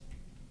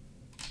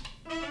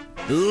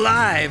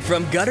Live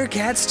from Gutter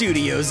Cat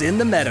Studios in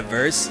the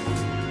Metaverse,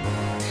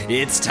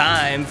 it's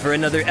time for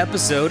another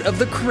episode of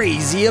the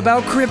Crazy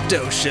About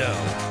Crypto Show.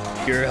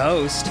 Your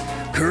host,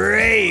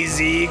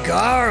 Crazy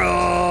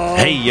Carl.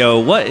 Hey, yo,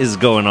 what is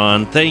going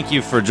on? Thank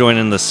you for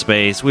joining the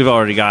space. We've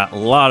already got a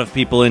lot of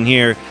people in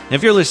here.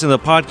 If you're listening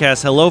to the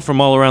podcast, hello from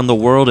all around the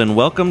world, and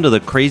welcome to the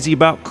Crazy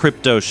About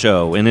Crypto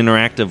Show, an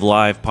interactive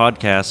live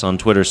podcast on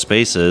Twitter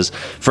Spaces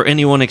for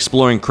anyone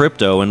exploring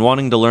crypto and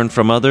wanting to learn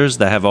from others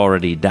that have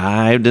already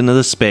dived into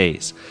the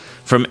space.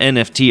 From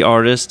NFT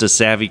artists to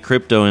savvy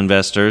crypto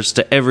investors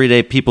to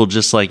everyday people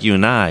just like you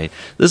and I,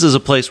 this is a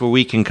place where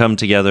we can come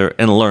together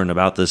and learn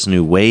about this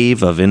new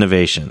wave of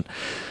innovation.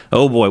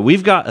 Oh boy,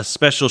 we've got a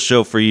special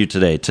show for you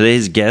today.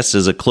 Today's guest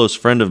is a close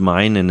friend of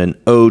mine and an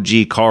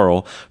OG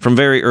Carl. From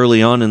very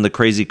early on in the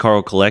Crazy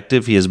Carl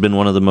Collective, he has been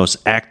one of the most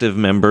active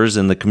members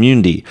in the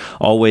community,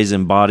 always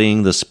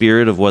embodying the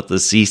spirit of what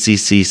the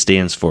CCC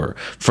stands for.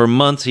 For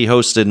months, he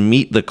hosted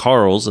Meet the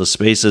Carls, a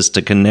spaces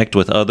to connect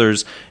with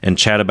others and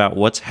chat about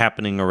what's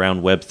happening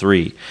around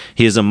Web3.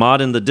 He is a mod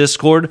in the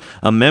Discord,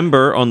 a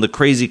member on the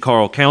Crazy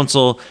Carl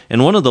Council,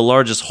 and one of the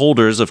largest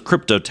holders of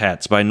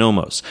CryptoTats by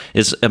Nomos.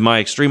 It's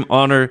my extreme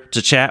honor to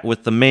chat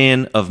with the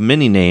man of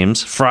many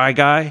names, Fry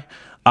Guy,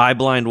 Eye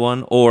Blind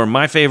One, or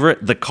my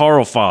favorite, the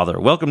Carl Father.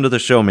 Welcome to the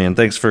show, man.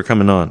 Thanks for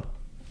coming on.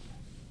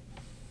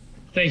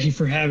 Thank you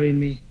for having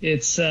me.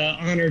 It's an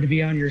honor to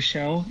be on your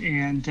show,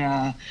 and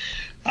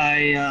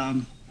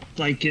I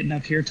like getting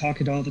up here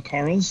talking to all the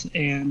Carls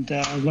and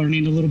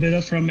learning a little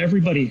bit from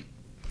everybody.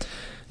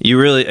 You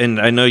really,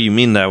 and I know you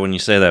mean that when you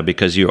say that,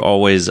 because you're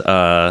always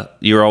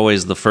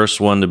the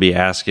first one to be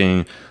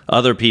asking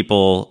other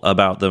people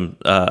about them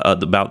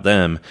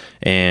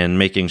and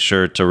making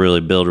sure to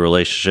really build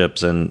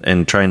relationships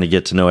and trying to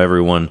get to know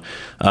everyone.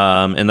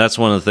 And that's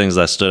one of the things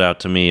that stood out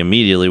to me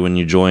immediately when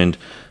you joined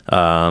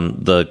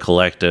the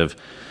collective.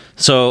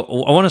 So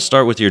I want to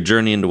start with your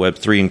journey into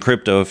Web3 and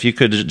crypto. If you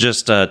could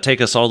just take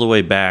us all the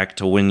way back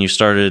to when you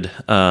started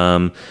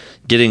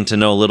getting to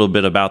know a little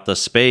bit about the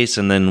space,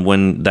 and then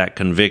when that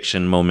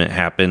conviction moment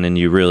happened and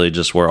you really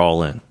just were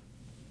all in.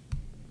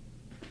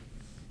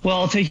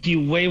 Well, I'll take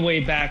you way, way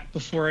back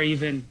before I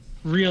even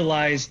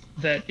realized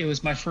that it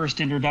was my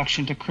first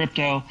introduction to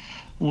crypto.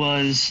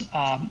 Was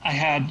I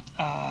had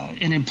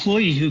an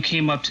employee who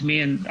came up to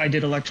me, and I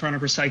did electronic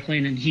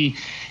recycling, and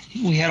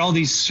we had all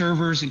these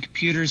servers and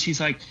computers. He's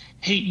like,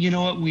 hey, you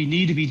know what we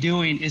need to be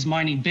doing is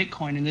mining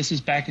Bitcoin. And this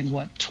is back in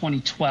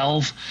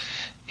 2012.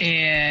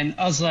 And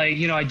I was like,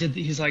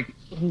 he's like,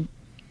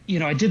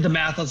 I did the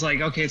math. I was like,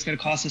 okay, it's going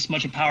to cost this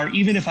much of power,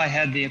 even if I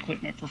had the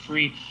equipment for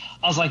free.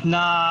 I was like,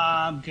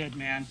 nah, I'm good,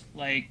 man.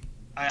 Like,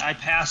 I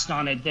passed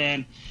on it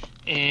then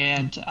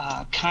and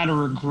kind of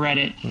regret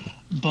it.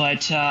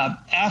 But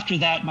after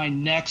that, my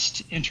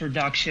next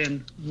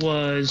introduction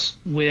was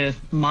with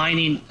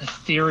mining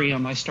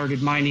Ethereum. I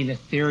started mining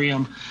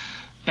Ethereum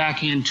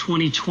back in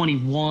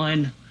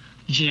 2021,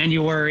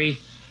 January,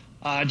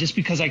 just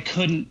because I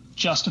couldn't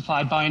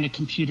justify buying a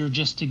computer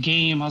just to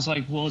game. I was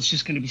like, well, it's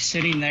just going to be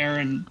sitting there,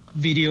 and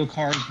video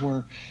cards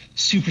were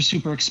super,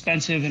 super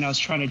expensive, and I was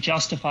trying to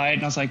justify it.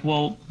 And I was like,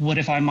 well, what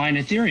if I mine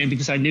Ethereum?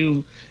 Because I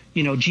knew,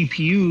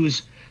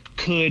 GPUs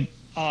could,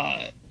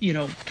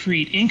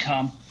 create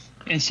income.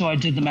 And so I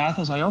did the math.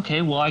 I was like,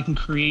 okay, well, I can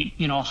create,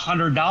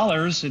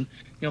 $100 and,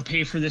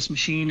 pay for this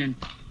machine in,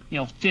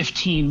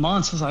 15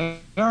 months. I was like,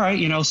 all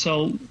right,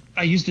 so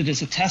I used it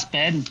as a test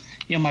bed,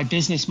 and, my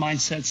business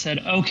mindset said,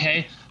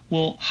 okay,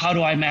 well, how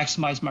do I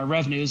maximize my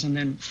revenues? And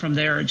then from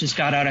there, it just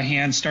got out of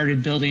hand,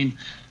 started building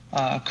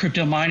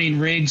crypto mining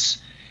rigs.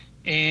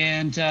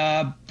 And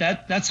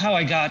that's how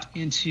I got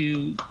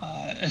into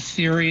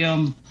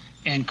Ethereum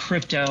and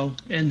crypto.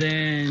 And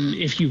then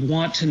if you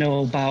want to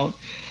know about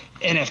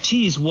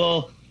NFTs,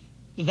 well,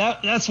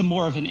 that's a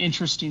more of an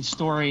interesting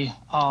story.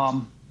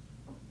 I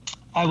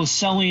was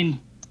selling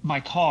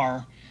my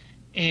car,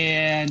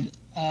 and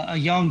a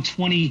young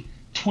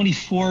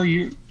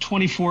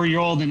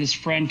 24-year-old and his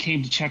friend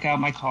came to check out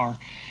my car.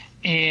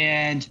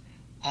 And,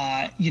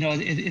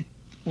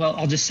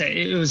 I'll just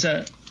say it was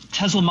a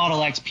Tesla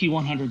Model X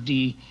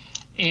P100D,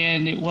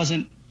 and it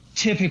wasn't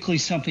typically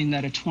something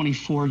that a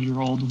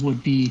 24-year-old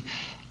would be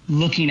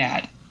looking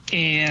at.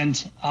 And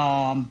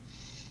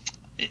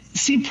it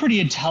seemed pretty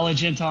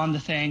intelligent on the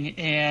thing.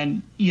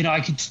 And,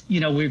 I could, we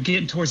were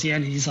getting towards the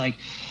end, and he's like,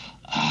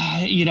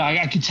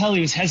 I could tell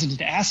he was hesitant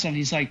to ask them.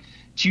 He's like,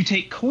 do you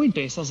take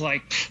Coinbase? I was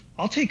like,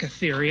 I'll take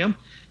Ethereum.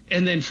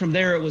 And then from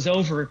there it was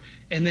over.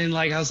 And then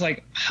I was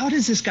like, how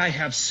does this guy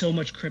have so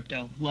much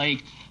crypto?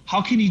 Like,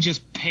 how can he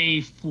just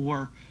pay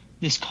for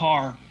this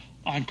car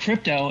on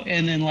crypto?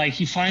 And then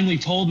he finally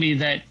told me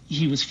that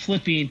he was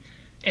flipping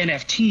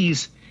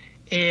NFTs,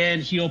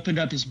 and he opened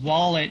up his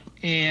wallet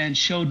and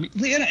showed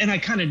me, and I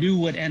kind of knew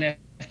what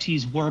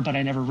NFTs were, but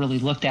I never really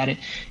looked at it.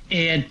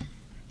 And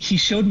he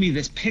showed me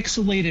this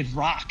pixelated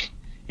rock,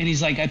 and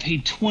he's like, I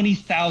paid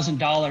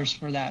 $20,000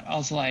 for that. I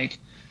was like,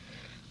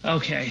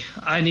 okay,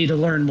 I need to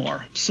learn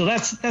more. So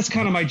that's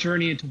kind of my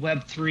journey into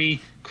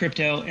Web3,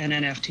 crypto, and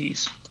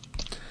NFTs.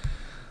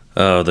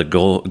 Oh, the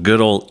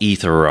good old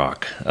Ether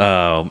Rock.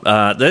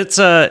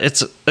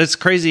 It's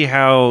crazy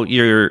how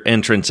your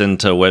entrance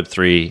into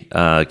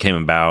Web3 came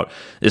about,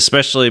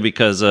 especially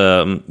because,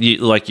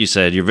 like you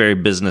said, you're very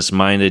business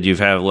minded. You've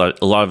had a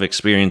lot of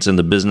experience in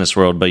the business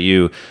world, but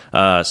you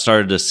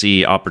started to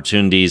see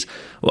opportunities.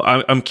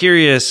 Well, I'm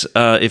curious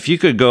if you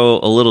could go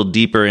a little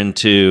deeper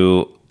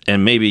into.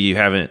 And maybe you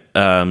haven't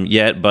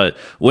yet, but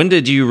when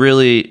did you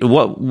really?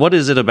 What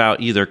is it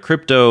about either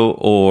crypto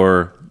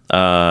or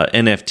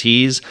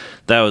NFTs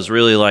that was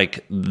really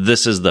like,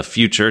 this is the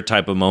future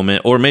type of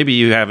moment? Or maybe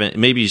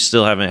you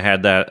still haven't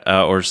had that,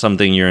 or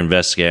something you're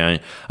investigating.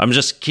 I'm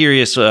just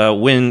curious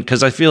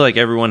because I feel like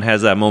everyone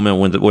has that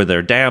moment where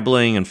they're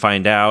dabbling and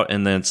find out,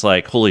 and then it's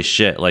like, holy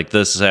shit, like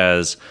this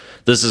is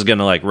going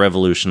to like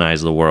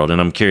revolutionize the world.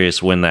 And I'm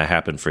curious when that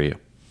happened for you.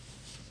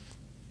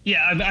 Yeah,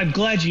 I'm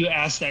glad you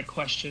asked that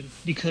question,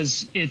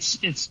 because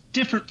it's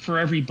different for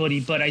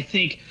everybody. But I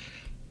think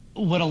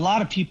what a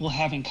lot of people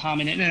have in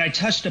common, and I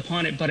touched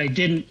upon it, but I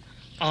didn't,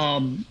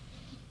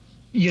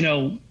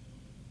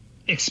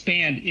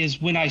 expand,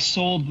 is when I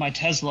sold my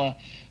Tesla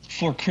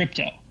for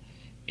crypto.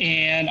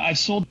 And I've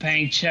sold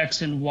bank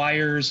checks and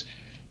wires.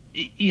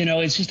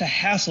 It's just a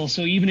hassle.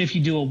 So even if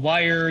you do a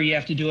wire, you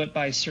have to do it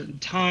by a certain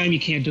time. You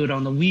can't do it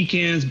on the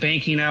weekends,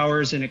 banking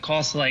hours, and it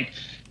costs like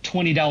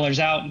 $20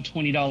 out and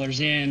 $20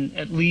 in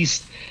at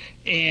least,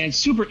 and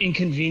super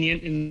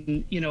inconvenient.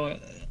 And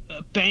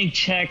a bank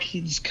check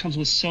just comes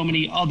with so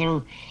many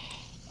other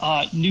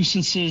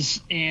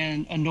nuisances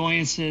and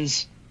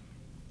annoyances.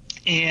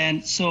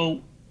 And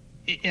so,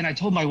 and I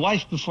told my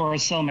wife before I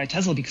was selling my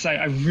Tesla, because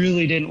I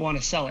really didn't want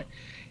to sell it,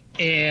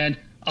 and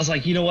I was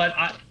like, you know what,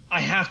 I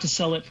have to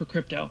sell it for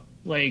crypto.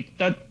 Like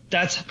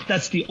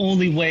that's the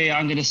only way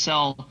I'm going to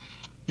sell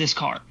this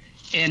car.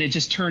 And it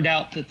just turned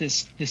out that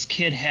this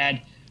kid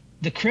had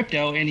the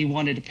crypto, and he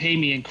wanted to pay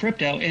me in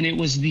crypto, and it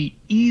was the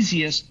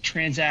easiest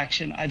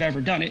transaction I've ever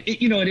done.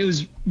 It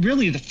was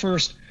really the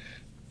first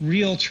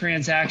real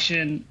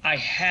transaction I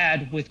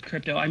had with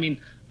crypto. I mean,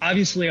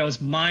 obviously I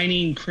was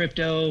mining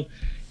crypto,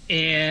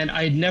 and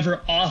I had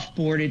never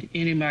offboarded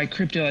any of my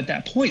crypto at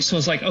that point. So I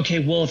was like, okay,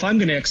 well, if I'm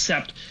going to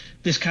accept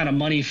this kind of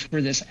money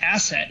for this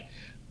asset,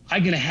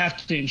 I'm going to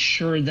have to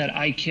ensure that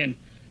I can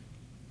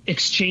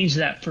exchange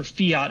that for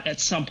fiat at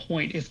some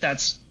point, if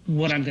that's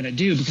what I'm going to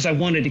do, because I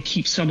wanted to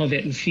keep some of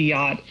it in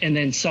fiat and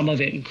then some of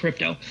it in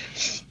crypto.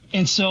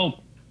 And so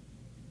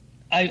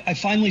I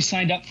finally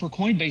signed up for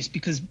Coinbase,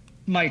 because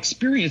my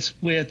experience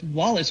with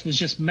wallets was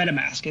just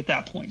MetaMask at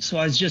that point. So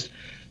I was just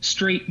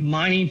straight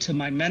mining to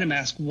my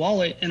MetaMask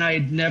wallet, and I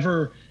had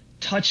never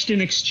touched an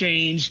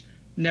exchange,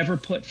 never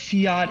put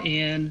fiat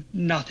in,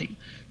 nothing.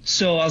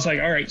 So I was like,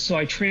 all right, so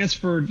I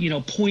transferred,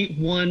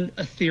 0.1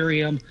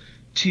 Ethereum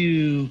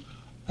to,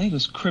 I think it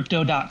was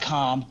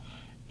crypto.com,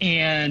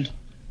 and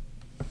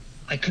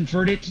I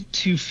converted it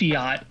to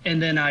fiat,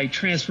 and then I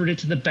transferred it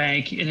to the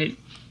bank, and it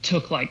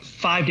took like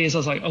 5 days. I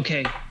was like,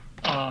 okay,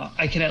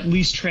 I can at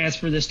least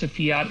transfer this to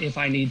fiat if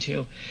I need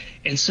to.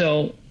 And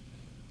so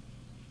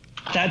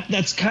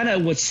that's kind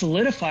of what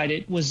solidified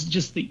it, was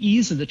just the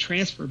ease of the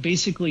transfer.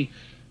 Basically,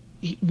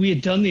 we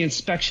had done the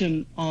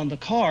inspection on the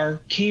car,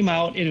 came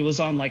out, and it was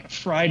on like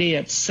Friday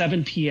at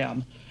 7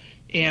 p.m.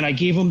 And I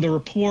gave them the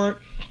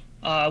report.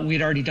 We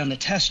had already done the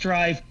test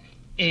drive,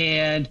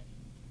 and,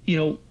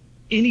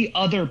 any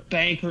other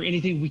bank or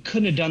anything, we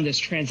couldn't have done this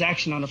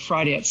transaction on a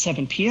Friday at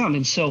 7 p.m.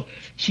 And so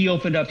he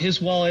opened up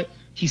his wallet.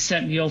 He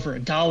sent me over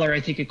 $1.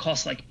 I think it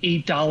cost like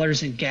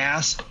 $8 in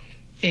gas.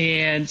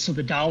 And so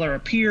the dollar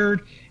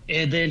appeared,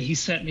 and then he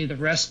sent me the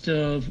rest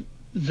of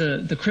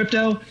the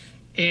crypto,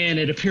 and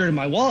it appeared in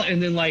my wallet.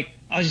 And then like,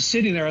 I was just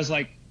sitting there. I was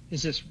like,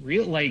 is this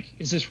real? Like,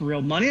 is this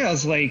real money? I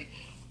was like,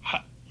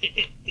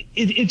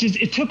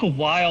 it took a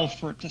while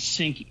for it to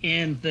sink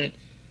in that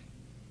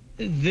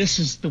this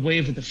is the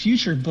wave of the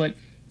future, but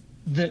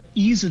the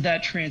ease of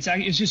that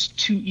transaction is just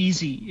too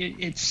easy.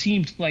 It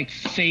seemed like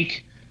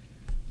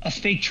a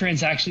fake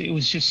transaction. It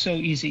was just so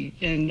easy.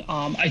 And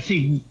I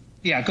think,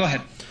 yeah, go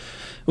ahead.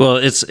 Well,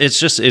 it's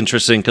just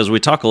interesting because we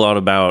talk a lot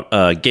about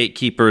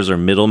gatekeepers or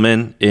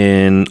middlemen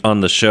on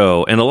the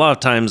show, and a lot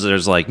of times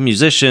there's like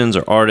musicians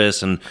or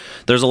artists, and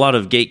there's a lot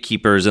of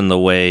gatekeepers in the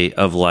way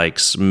of like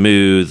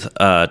smooth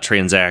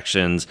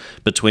transactions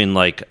between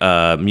like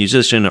a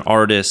musician and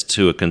artist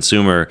to a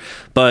consumer.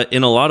 But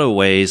in a lot of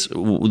ways,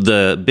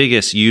 the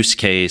biggest use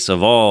case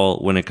of all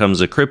when it comes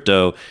to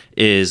crypto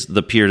is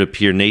the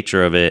peer-to-peer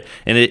nature of it.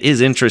 And it is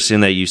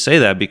interesting that you say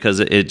that, because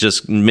it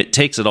just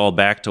takes it all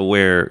back to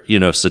where,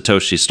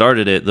 Satoshi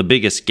started it. The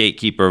biggest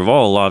gatekeeper of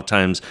all, a lot of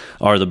times,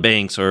 are the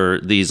banks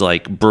or these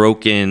like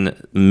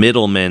broken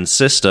middlemen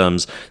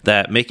systems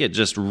that make it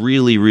just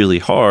really, really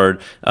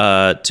hard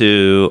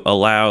to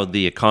allow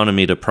the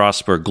economy to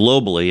prosper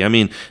globally. I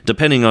mean,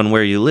 depending on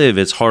where you live,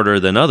 it's harder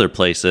than other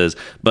places,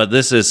 but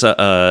this is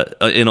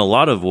in a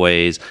lot of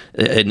ways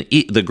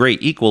the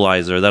great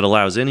equalizer that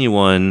allows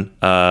anyone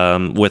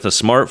with a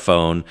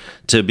smartphone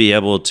to be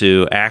able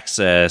to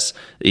access,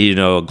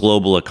 a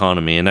global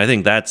economy. And I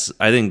think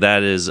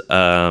that is,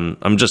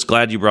 I'm just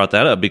glad you brought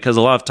that up, because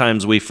a lot of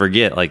times we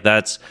forget, like,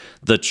 that's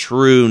the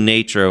true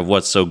nature of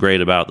what's so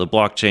great about the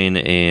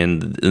blockchain,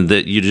 and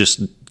that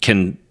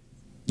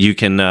you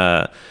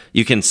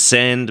can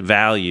send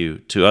value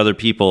to other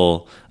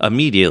people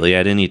immediately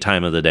at any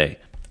time of the day.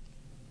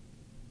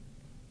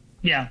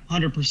 Yeah,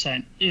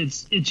 100%.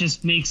 It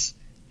just makes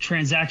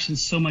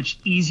transactions so much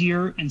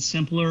easier and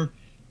simpler.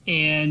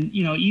 And,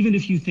 even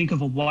if you think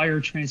of a wire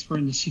transfer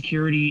and the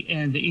security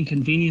and the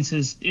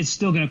inconveniences, it's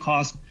still going to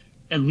cost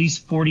at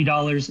least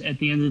 $40 at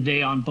the end of the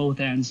day on both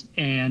ends.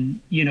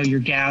 And, your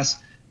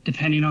gas,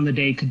 depending on the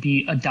day, could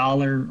be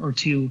 $1 or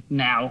 $2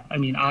 now. I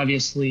mean,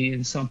 obviously,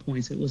 in some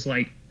points it was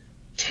like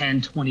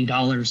 $10,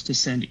 $20 to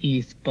send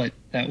ETH, but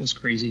that was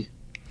crazy.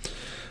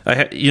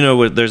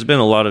 There's been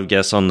a lot of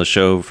guests on the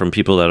show from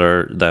people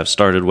that have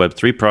started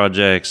Web3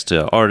 projects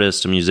to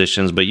artists to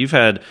musicians, but you've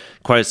had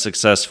quite a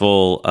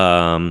successful,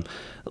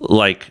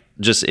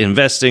 just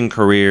investing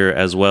career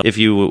as well. If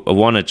you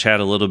want to chat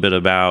a little bit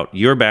about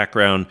your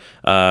background,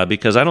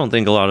 because I don't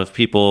think a lot of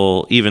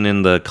people, even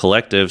in the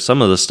collective,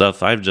 some of the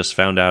stuff I've just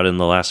found out in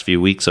the last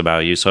few weeks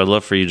about you. So I'd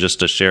love for you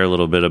just to share a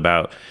little bit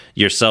about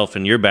yourself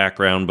and your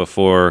background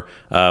before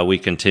we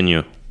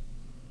continue.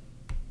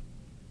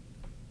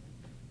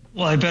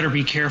 Well, I better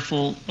be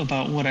careful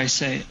about what I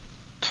say.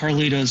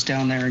 Carlito's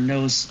down there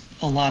knows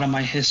a lot of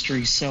my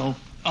history, so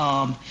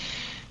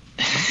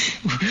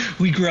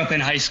we grew up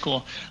in high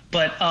school.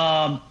 But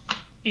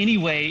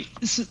anyway,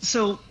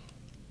 so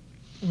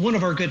one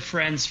of our good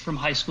friends from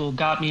high school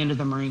got me into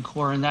the Marine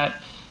Corps,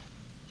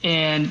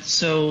 and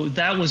so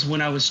that was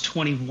when I was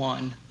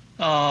 21.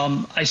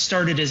 I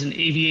started as an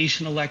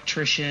aviation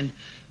electrician,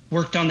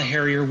 worked on the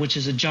Harrier, which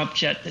is a jump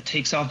jet that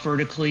takes off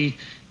vertically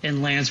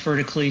and lands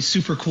vertically.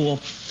 Super cool.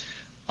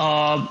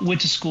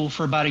 Went to school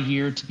for about a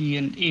year to be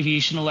an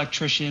aviation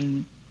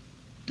electrician,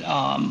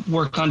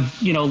 work on,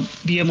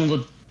 be able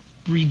to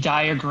read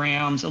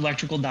diagrams,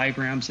 electrical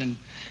diagrams and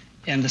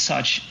the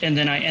such. And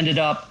then I ended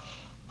up,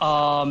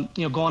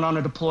 going on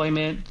a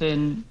deployment,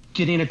 then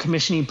getting a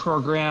commissioning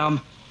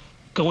program,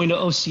 going to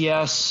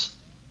OCS,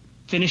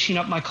 finishing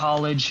up my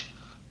college,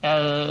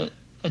 a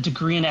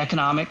degree in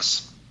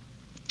economics,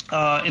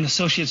 an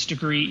associate's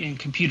degree in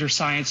computer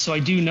science. So I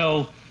do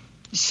know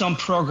some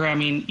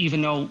programming,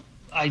 even though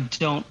I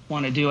don't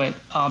want to do it.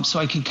 So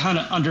I can kind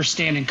of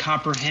understand and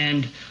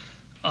comprehend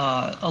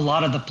a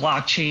lot of the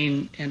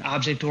blockchain and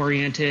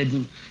object-oriented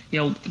and,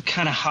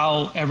 kind of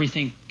how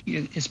everything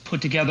is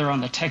put together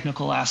on the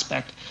technical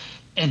aspect.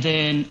 And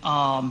then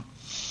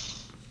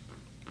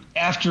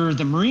after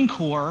the Marine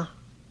Corps,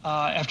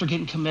 after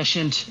getting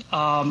commissioned,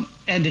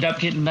 ended up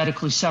getting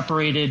medically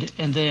separated.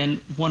 And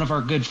then one of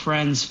our good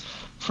friends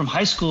from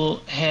high school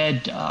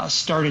had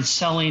started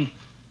selling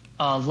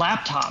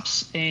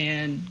laptops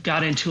and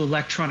got into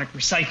electronic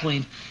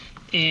recycling.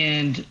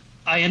 And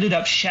I ended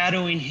up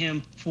shadowing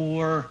him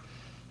for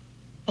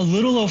a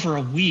little over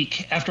a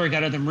week after I got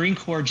out of the Marine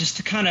Corps, just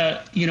to kind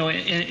of,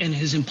 and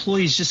his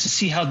employees, just to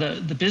see how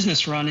the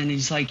business run. And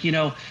he's like,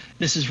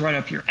 this is right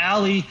up your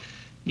alley,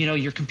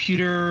 you're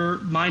computer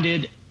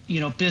minded,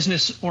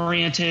 business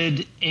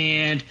oriented,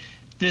 and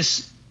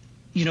this,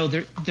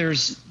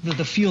 there's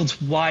the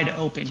field's wide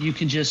open. You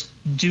can just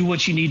do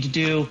what you need to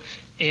do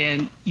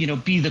and,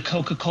 be the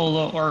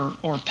Coca-Cola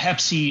or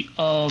Pepsi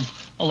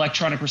of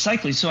electronic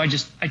recycling. So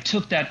I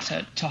took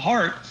that to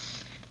heart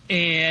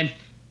and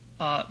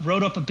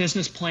wrote up a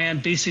business plan,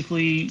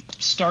 basically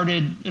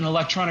started an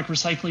electronic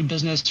recycling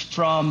business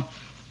from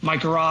my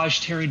garage,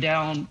 tearing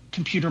down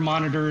computer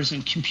monitors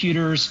and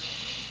computers,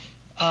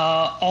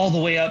 all the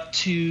way up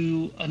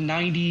to a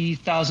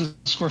 90,000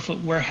 square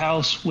foot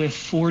warehouse with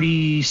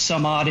 40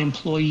 some odd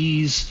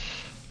employees,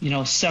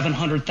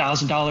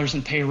 $700,000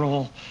 in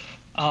payroll.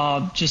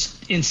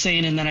 Just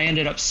insane. And then I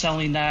ended up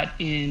selling that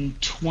in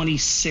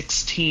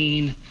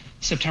 2016,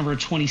 September of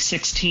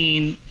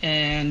 2016,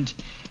 and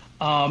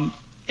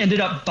ended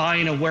up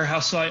buying a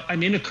warehouse. So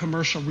I'm into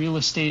commercial real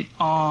estate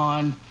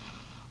on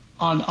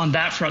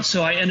that front.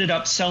 So I ended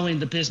up selling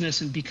the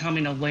business and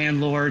becoming a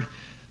landlord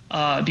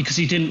because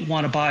he didn't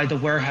want to buy the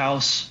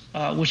warehouse,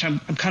 which I'm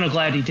kind of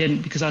glad he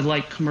didn't, because I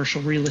like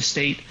commercial real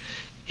estate.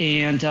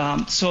 And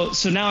so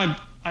now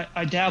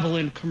I dabble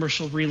in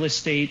commercial real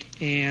estate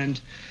and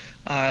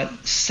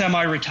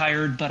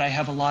semi-retired, but I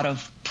have a lot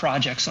of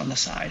projects on the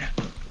side.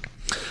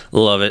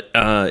 Love it.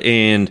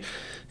 And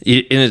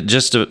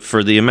just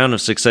for the amount of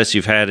success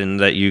you've had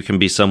and that you can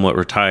be somewhat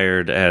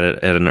retired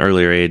at an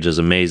earlier age is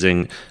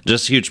amazing.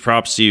 Just huge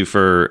props to you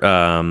for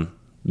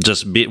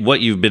what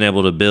you've been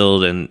able to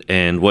build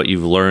and what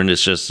you've learned.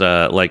 It's just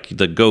like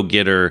the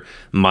go-getter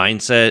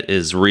mindset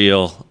is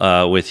real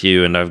with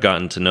you, and I've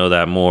gotten to know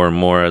that more and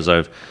more as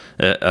I've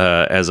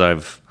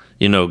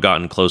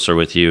gotten closer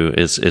with you.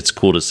 It's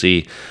cool to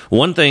see.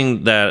 One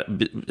thing that,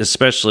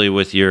 especially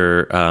with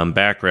your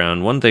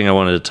background, one thing I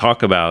wanted to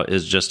talk about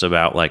is just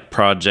about like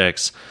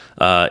projects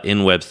in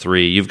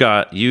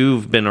Web3.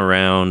 You've been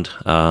around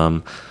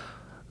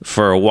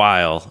for a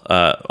while,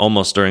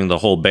 almost during the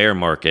whole bear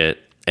market.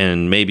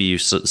 And maybe you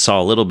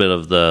saw a little bit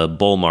of the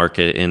bull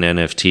market in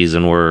NFTs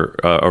and were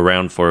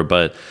around for it,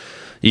 but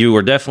you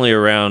were definitely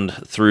around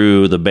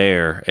through the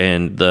bear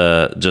and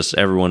the just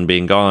everyone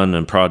being gone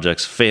and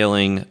projects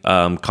failing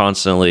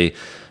constantly.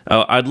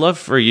 I'd love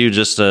for you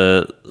just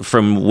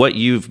from what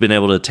you've been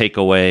able to take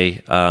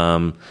away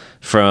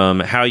from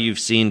how you've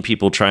seen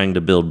people trying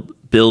to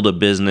build a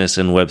business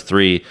in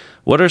Web3.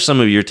 What are some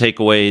of your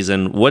takeaways,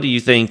 and what do you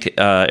think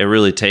it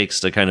really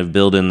takes to kind of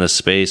build in this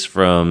space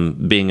from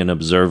being an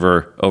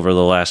observer over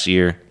the last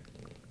year?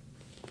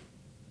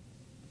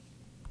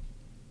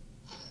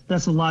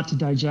 That's a lot to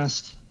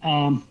digest.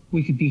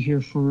 We could be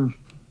here for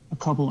a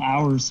couple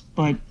hours,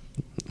 but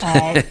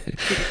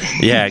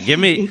yeah, give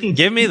me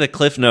the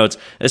cliff notes.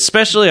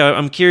 Especially,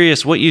 I'm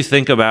curious what you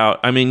think about.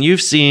 I mean,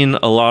 you've seen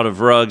a lot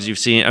of rugs.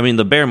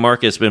 The bear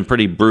market's been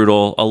pretty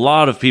brutal. A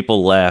lot of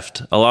people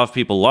left. A lot of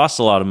people lost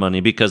a lot of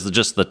money because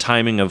just the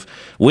timing of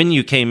when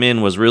you came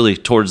in was really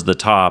towards the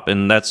top,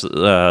 and that's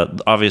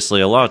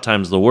obviously a lot of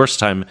times the worst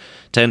time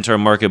to enter a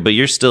market. But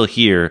you're still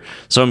here,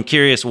 so I'm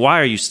curious,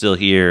 why are you still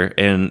here,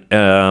 and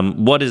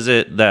what is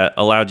it that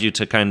allowed you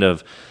to kind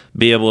of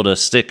be able to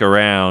stick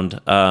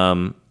around?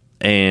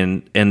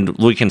 And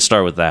we can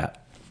start with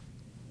that.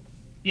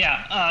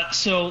 Yeah,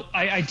 so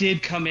I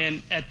did come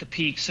in at the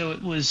peak. So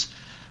it was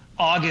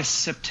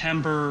August,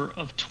 September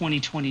of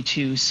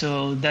 2022.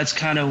 So that's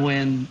kind of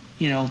when,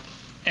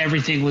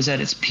 everything was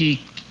at its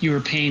peak. You were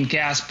paying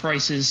gas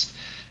prices,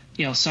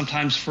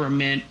 sometimes for a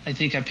mint. I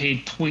think I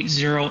paid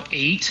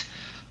 0.08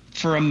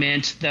 for a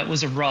mint that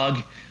was a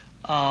rug.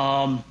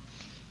 I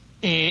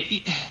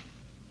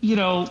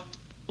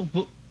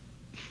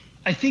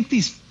think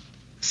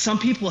some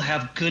people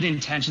have good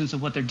intentions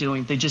of what they're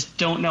doing. They just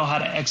don't know how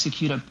to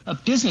execute a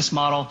business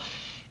model.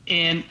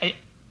 And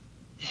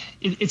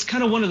it's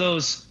kind of one of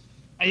those,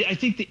 I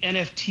think the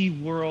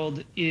NFT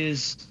world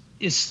is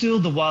still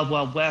the wild,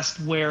 wild west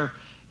where,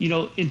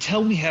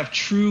 until we have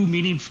true,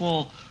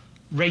 meaningful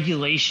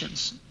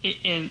regulations,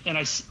 and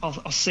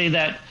I'll say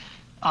that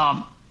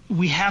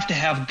we have to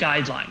have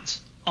guidelines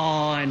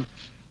on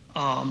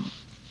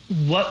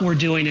what we're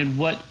doing and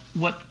what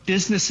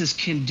businesses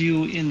can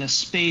do in the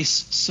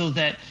space so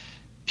that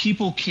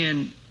people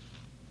can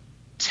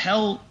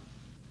tell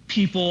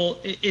people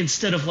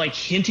instead of like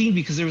hinting,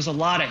 because there was a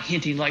lot of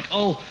hinting like,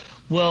 oh,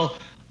 well,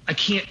 I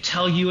can't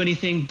tell you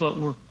anything, but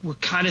we're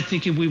kind of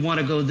thinking we want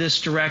to go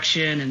this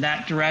direction and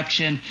that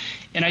direction.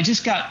 And I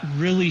just got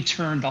really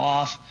turned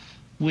off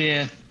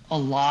with a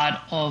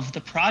lot of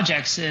the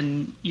projects.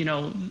 And,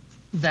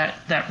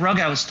 that rug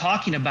I was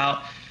talking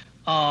about,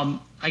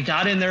 I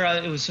got in there,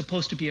 it was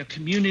supposed to be a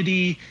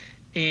community,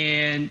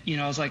 and,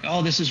 I was like,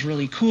 oh, this is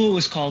really cool. It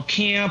was called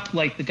Camp.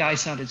 Like, the guy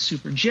sounded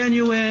super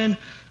genuine,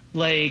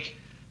 like,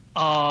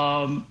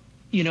 sold,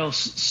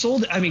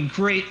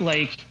 great,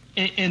 like,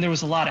 and there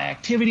was a lot of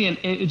activity, and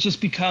it just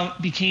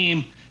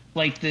became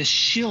like this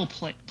shill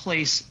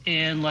place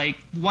and like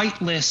white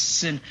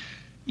lists. And,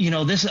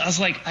 this, I was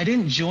like, I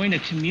didn't join a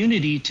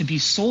community to be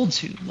sold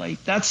to.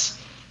 Like, that's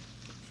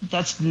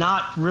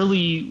not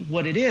really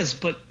what it is.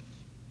 But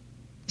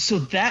so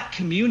that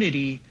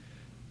community,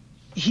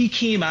 he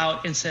came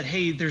out and said,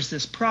 hey, there's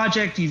this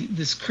project,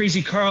 this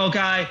Crazy Carl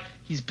guy,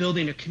 he's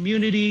building a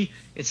community.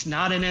 It's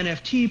not an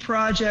NFT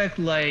project.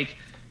 Like,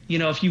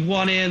 if you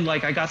want in,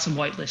 like, I got some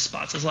whitelist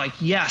spots. I was like,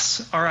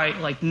 yes, all right,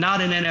 like, not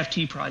an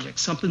NFT project,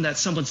 something that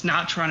someone's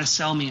not trying to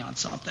sell me on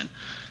something.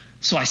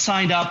 So I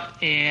signed up,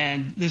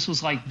 and this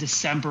was like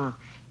December.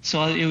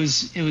 So it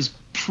was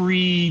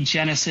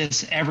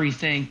pre-Genesis,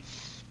 everything.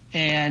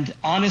 And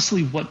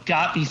honestly, what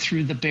got me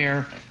through the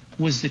bear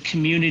was the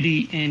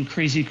community in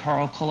Crazy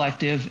Carl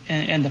Collective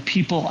and the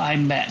people I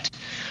met.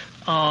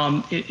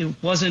 It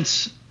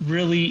wasn't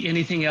really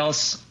anything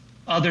else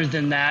other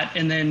than that.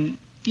 And then,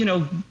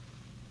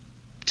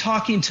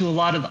 talking to a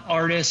lot of the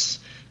artists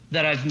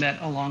that I've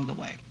met along the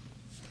way.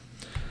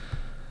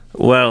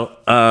 Well,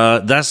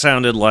 that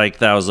sounded like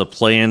that was a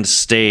planned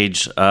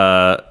stage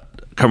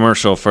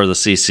commercial for the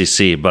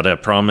CCC, but I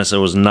promise it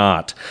was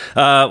not.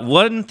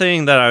 One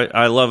thing that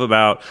I love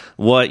about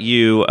what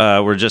you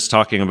were just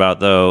talking about,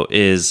 though,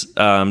 is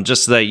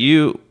just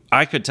that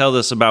I could tell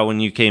this about when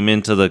you came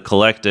into the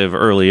collective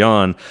early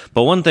on,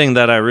 but one thing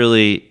that I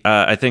really,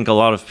 I think a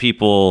lot of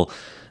people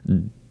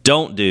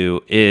don't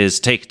do is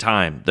take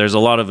time. There's a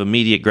lot of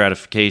immediate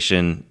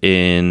gratification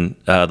in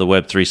the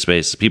Web3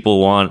 space. People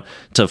want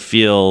to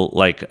feel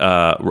like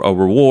a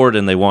reward,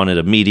 and they want it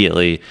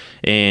immediately.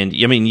 And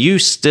you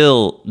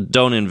still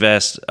don't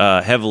invest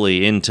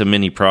heavily into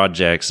many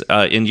projects,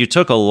 and you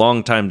took a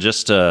long time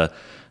just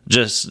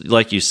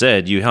like you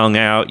said, you hung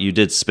out, you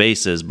did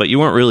spaces, but you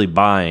weren't really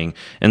buying.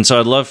 And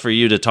so I'd love for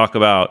you to talk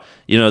about,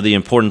 the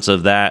importance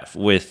of that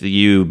with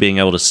you being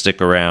able to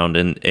stick around,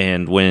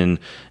 and when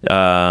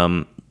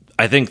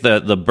I think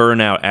that the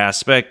burnout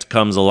aspect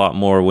comes a lot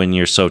more when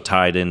you're so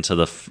tied into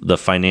the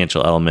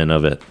financial element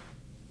of it.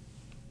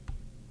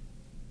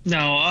 No,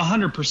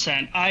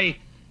 100%.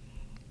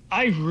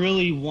 I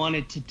really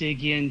wanted to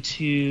dig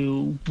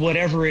into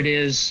whatever it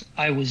is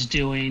I was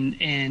doing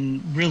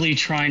and really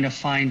trying to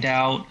find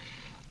out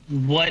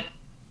what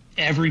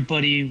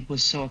everybody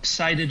was so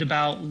excited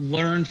about,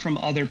 learn from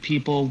other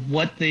people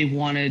what they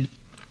wanted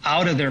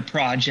out of their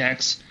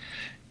projects,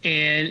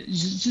 and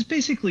just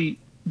basically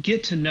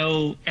get to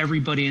know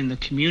everybody in the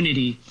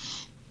community.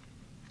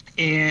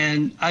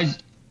 And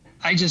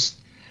I just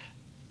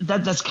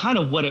that's kind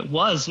of what it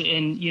was.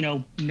 And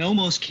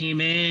Nomos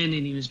came in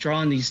and he was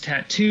drawing these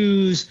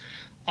tattoos,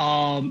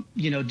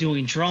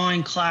 doing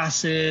drawing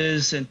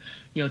classes and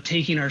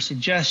taking our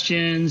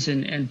suggestions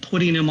and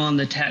putting them on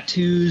the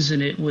tattoos.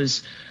 And it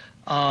was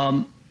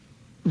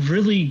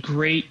really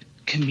great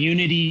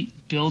community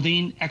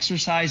building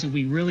exercise, and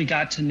we really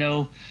got to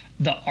know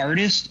the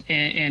artist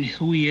and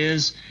who he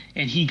is,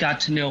 and he got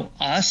to know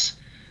us,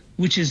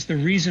 which is the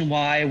reason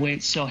why I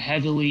went so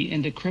heavily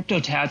into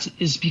CryptoTats,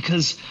 is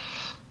because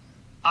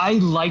I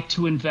like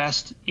to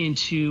invest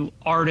into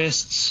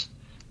artists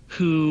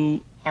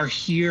who are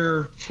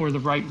here for the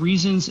right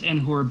reasons and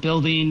who are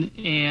building.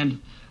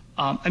 And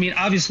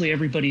obviously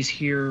everybody's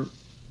here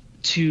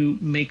to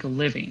make a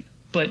living,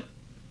 but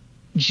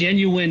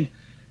genuine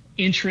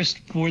interest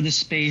for the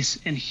space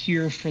and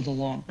here for the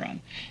long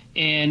run.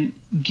 And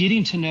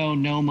getting to know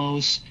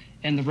Nomos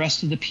and the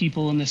rest of the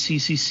people in the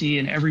CCC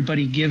and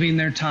everybody giving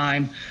their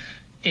time.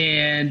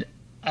 And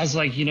I was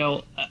like,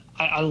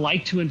 I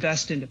like to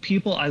invest into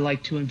people. I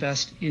like to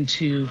invest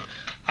into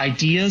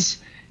ideas.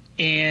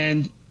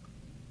 And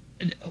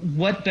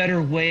what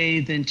better way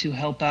than to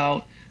help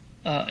out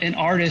an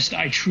artist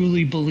I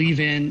truly believe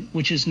in,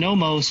 which is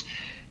Nomos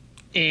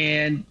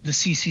and the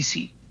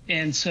CCC.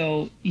 And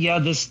so,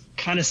 this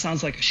kind of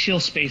sounds like a shill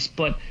space,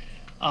 but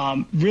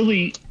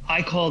really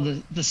I call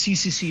the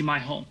CCC my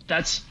home.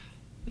 That's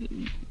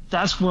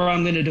where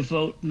I'm going to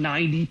devote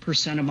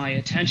 90% of my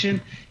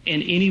attention,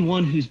 and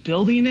anyone who's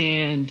building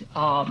and,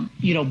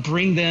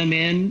 bring them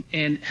in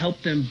and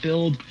help them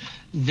build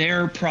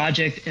their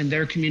project and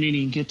their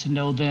community and get to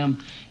know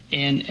them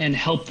and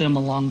help them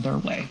along their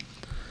way.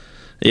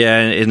 Yeah,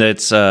 and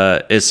it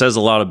says a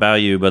lot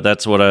about you, but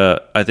that's what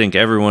I think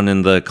everyone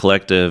in the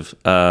collective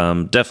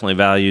definitely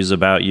values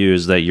about you,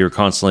 is that you're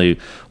constantly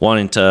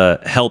wanting to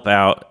help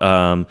out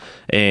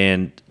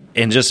and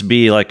just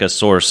be like a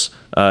source.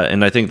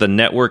 And I think the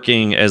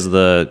networking as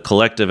the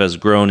collective has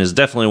grown is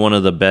definitely one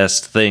of the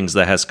best things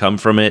that has come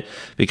from it,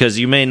 because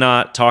you may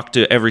not talk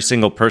to every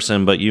single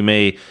person, but you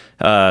may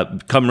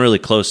come really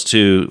close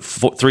to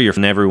 3 or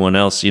 4 everyone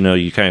else,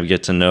 you kind of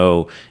get to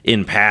know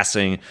in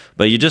passing,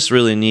 but you just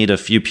really need a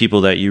few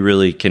people that you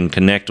really can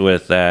connect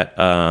with that,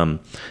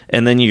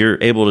 and then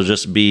you're able to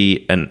just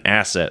be an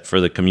asset for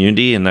the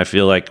community. And I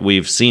feel like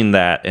we've seen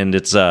that, and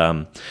it's,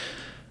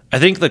 I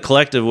think the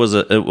collective was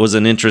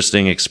an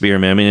interesting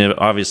experiment. I mean,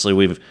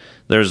 obviously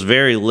there's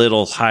very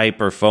little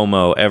hype or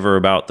FOMO ever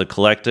about the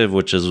collective,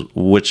 which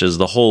is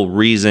the whole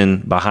reason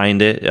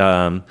behind it.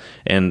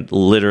 And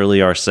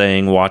literally our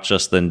saying "watch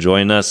us, then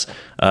join us"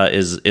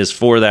 is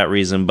for that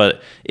reason.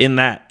 But in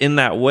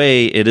that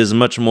way, it is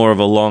much more of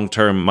a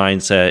long-term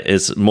mindset.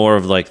 It's more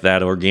of like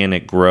that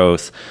organic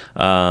growth.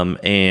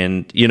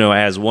 And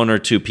as 1 or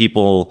 2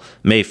 people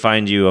may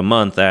find you a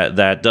month,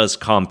 that does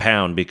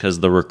compound, because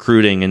the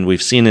recruiting, and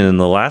we've seen it in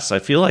the last, I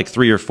feel like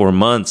 3 or 4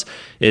 months,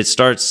 it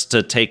starts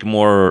to take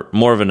more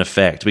of an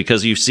effect,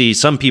 because you see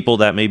some people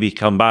that maybe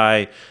come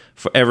by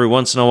for every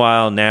once in a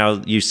while.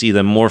 Now you see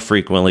them more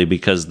frequently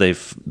because they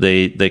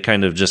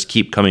kind of just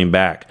keep coming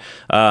back.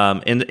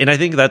 And I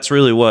think that's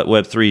really what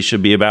Web3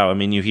 should be about. I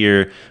mean,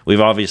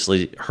 we've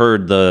obviously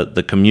heard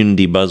the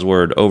community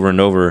buzzword over and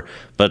over,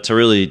 but to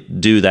really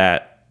do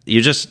that,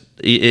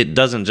 it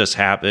doesn't just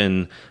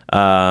happen,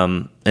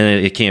 and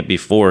it can't be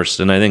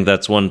forced. And I think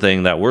that's one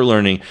thing that we're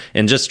learning,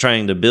 and just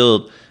trying to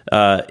build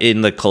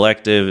in the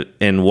collective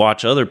and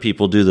watch other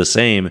people do the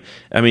same.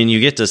 I mean, you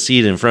get to see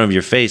it in front of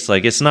your face.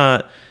 Like, it's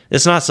not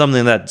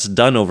something that's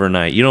done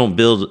overnight. You don't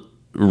build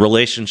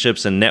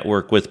relationships and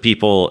network with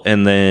people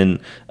and then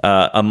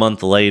a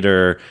month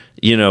later,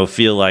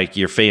 feel like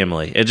your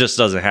family. It just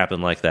doesn't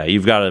happen like that.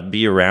 You've got to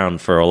be around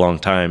for a long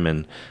time.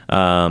 And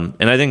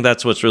I think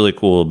that's what's really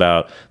cool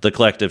about the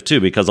collective too,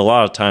 because a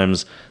lot of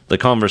times the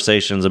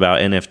conversations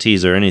about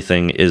NFTs or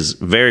anything is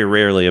very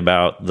rarely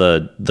about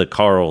the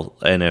Carl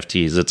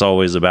NFTs. It's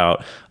always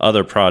about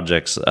other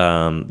projects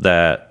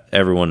that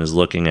everyone is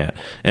looking at.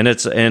 And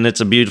it's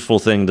a beautiful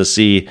thing to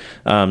see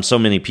so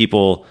many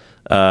people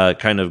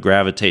kind of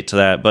gravitate to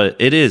that.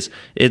 But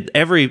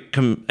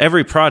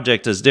every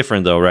project is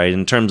different though, right?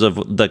 In terms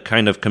of the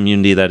kind of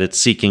community that it's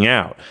seeking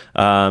out.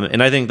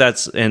 And I think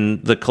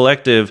and the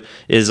collective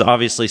is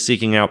obviously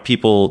seeking out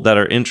people that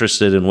are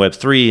interested in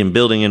Web3 and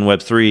building in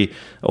Web3,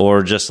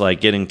 or just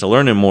like getting to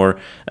learn it more.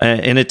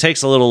 And it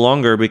takes a little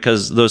longer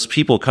because those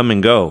people come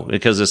and go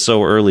because it's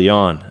so early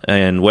on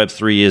and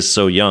Web3 is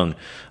so young.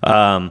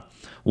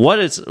 What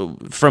is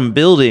from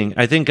building,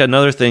 I think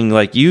another thing,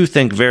 like, you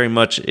think very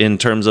much in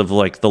terms of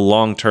like the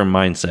long-term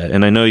mindset.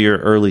 And I know you're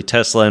an early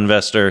Tesla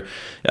investor,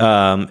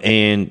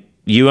 and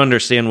you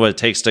understand what it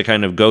takes to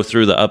kind of go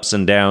through the ups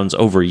and downs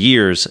over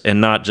years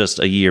and not just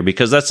a year,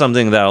 because that's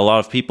something that a lot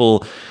of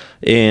people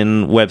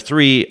in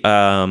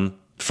Web3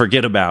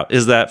 forget about,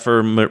 is that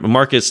for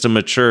markets to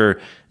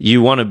mature,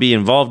 you want to be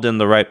involved in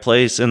the right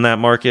place in that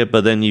market,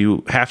 but then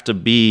you have to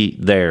be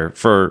there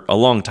for a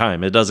long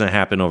time. It doesn't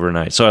happen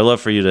overnight. So I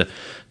love for you to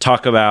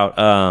talk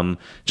about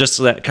just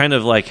that kind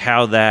of like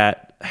how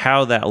that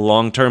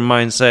long-term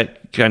mindset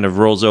kind of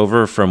rolls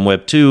over from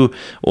Web 2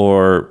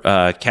 or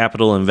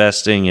capital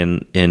investing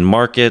in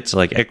markets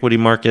like equity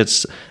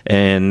markets,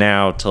 and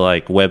now to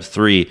like Web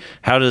 3.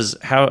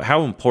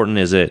 How important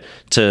is it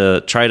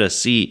to try to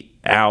see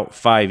out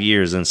 5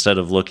 years instead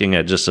of looking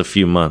at just a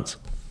few months?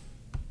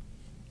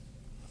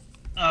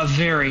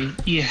 Very.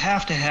 You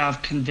have to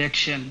have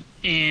conviction.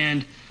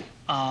 And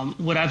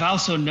what I've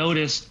also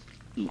noticed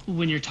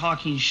when you're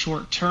talking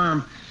short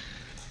term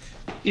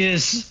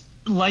is,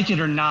 like it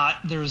or not,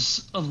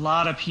 there's a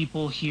lot of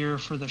people here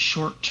for the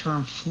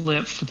short-term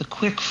flip, for the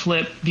quick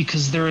flip,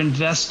 because they're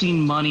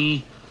investing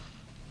money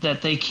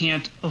that they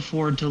can't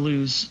afford to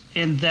lose.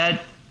 And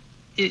that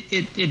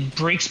it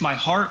breaks my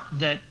heart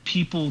that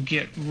people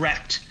get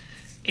wrecked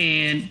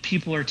and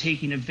people are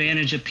taking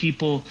advantage of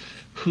people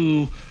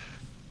who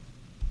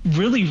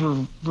really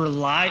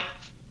rely,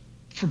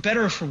 for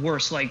better or for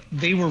worse, like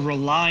they were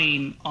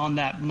relying on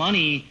that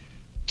money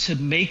to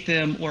make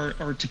them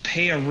or to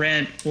pay a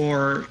rent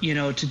or, you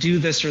know, to do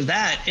this or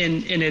that.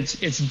 And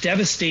it's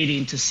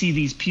devastating to see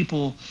these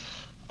people,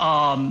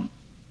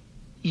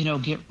 you know,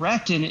 get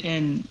wrecked.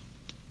 And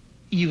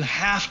you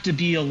have to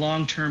be a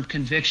long-term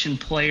conviction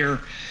player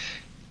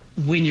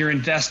when you're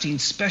investing,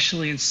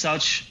 especially in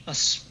such a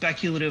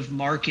speculative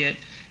market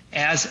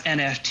as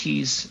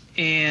NFTs.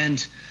 And,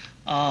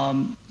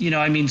 you know,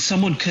 I mean,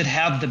 someone could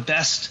have the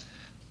best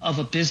of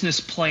a business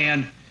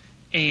plan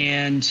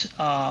and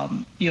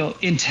you know,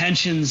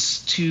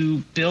 intentions to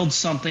build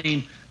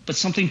something, but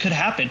something could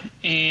happen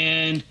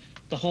and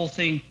the whole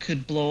thing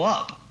could blow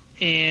up.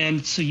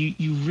 And so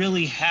you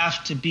really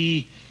have to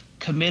be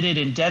committed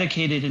and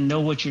dedicated and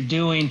know what you're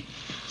doing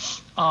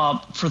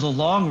for the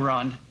long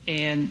run.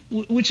 And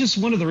which is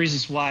one of the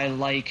reasons why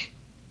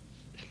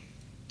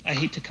I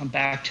hate to come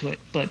back to it,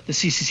 but the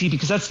CCC,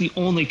 because that's the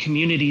only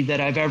community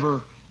that I've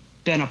ever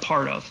been a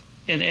part of.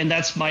 And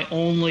that's my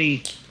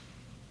only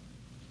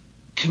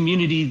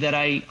community that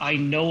I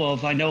know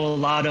of. I know a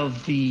lot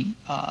of the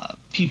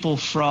people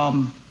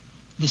from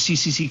the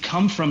CCC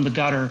come from the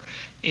gutter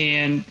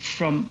and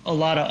from a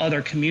lot of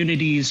other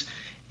communities,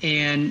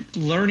 and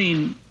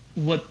learning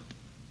what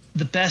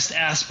the best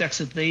aspects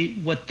of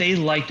what they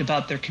liked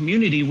about their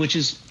community, which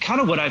is kind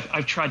of what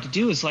I've tried to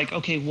do, is like,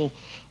 okay, well,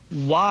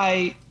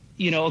 why,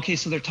 you know, okay,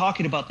 so they're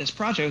talking about this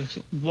project.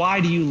 Why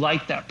do you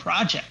like that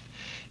project?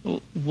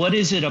 What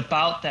is it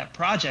about that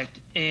project?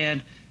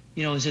 And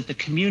you know, is it the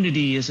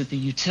community? Is it the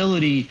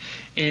utility?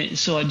 And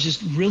so I'm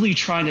just really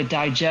trying to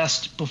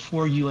digest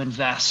before you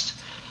invest.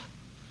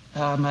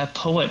 I'm a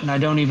poet and I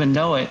don't even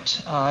know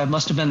it. It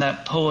must have been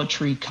that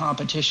poetry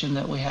competition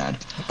that we had.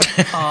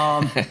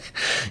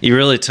 You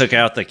really took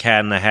out the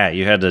Cat in the Hat.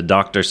 You had to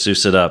Dr.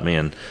 Seuss it up,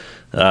 man.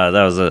 That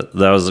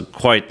was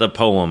quite the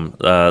poem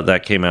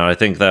that came out. I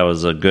think that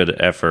was a good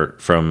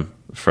effort from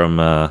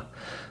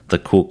the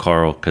Cool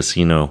Carl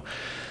Casino.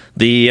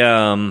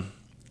 The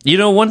you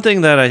know, one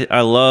thing that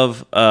I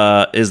love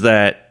is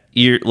that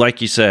you're,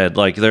 like you said,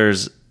 like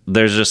there's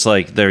just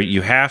like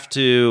you have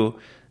to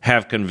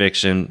have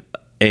conviction,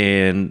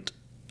 and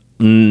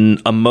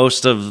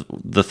most of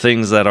the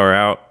things that are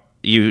out,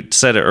 you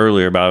said it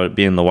earlier about it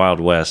being the Wild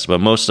West, but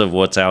most of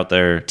what's out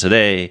there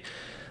today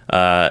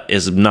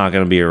is not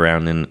going to be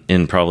around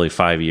in probably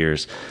 5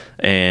 years.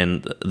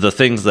 And the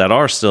things that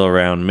are still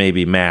around may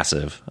be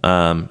massive.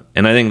 And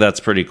I think that's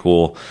pretty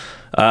cool.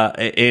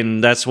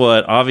 And that's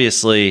what,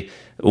 obviously,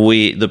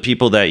 the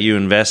people that you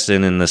invest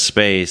in the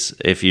space,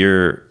 if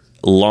you're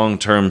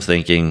long-term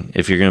thinking,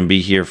 if you're going to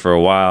be here for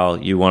a while,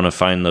 you want to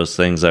find those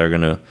things that are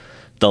going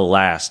to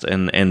last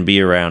and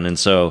be around. And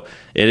so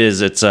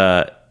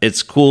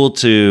it's cool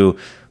to,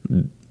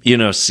 you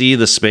know, see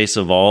the space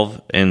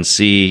evolve and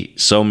see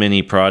so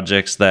many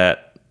projects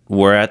that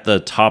were at the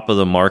top of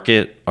the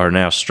market are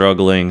now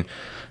struggling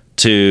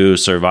to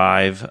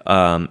survive.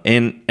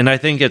 And I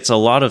think it's a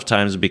lot of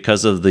times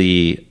because of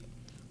the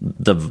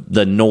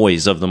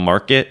noise of the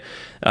market.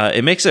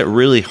 It makes it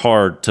really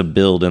hard to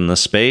build in the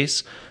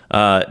space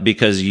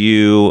because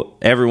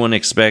everyone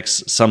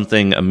expects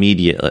something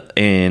immediate,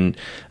 and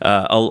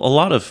a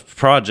lot of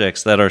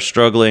projects that are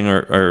struggling,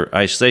 or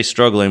I say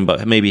struggling,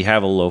 but maybe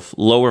have a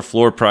lower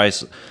floor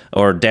price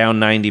or down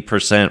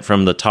 90%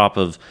 from the top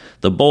of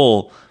the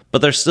bowl,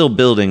 but they're still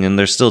building, and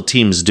there's still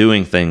teams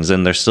doing things,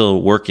 and they're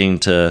still working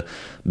to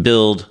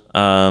build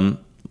a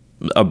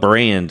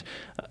brand.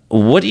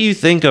 What do you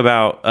think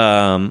about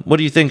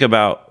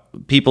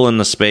people in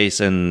the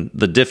space and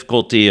the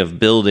difficulty of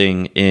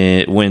building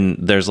when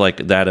there's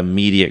like that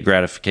immediate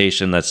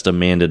gratification that's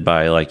demanded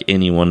by like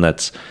anyone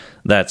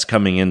that's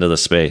coming into the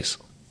space?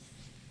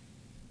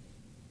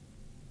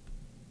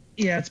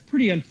 Yeah, it's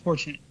pretty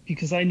unfortunate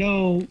because I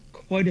know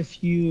quite a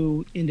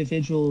few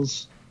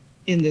individuals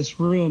in this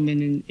room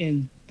and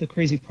in the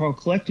Crazy Pro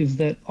Collective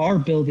that are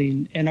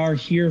building and are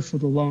here for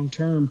the long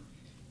term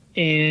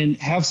and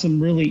have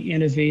some really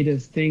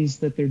innovative things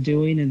that they're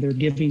doing, and they're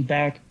giving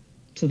back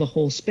to the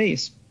whole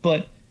space.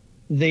 But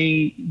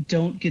they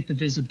don't get the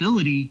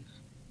visibility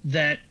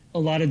that a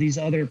lot of these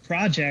other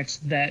projects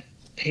that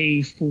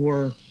pay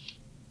for,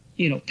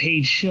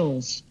 paid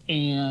shills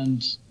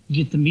and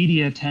get the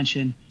media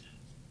attention.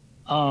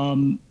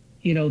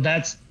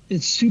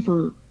 It's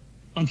super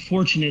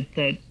unfortunate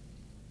that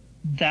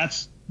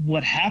that's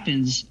what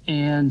happens.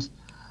 And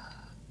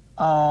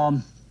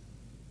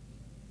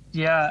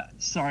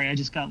sorry, I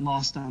just got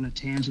lost on a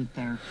tangent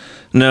there.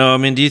 No, I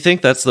mean, do you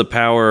think that's the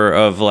power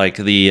of like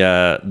the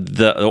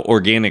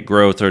organic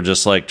growth, or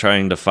just like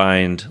trying to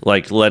find,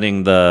 like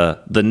letting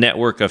the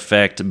network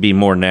effect be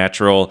more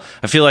natural?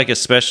 I feel like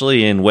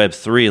especially in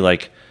Web3,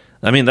 like,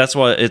 I mean, that's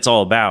what it's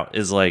all about,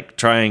 is like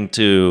trying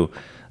to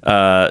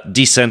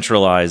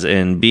decentralize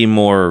and be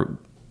more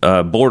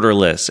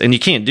borderless. And you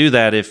can't do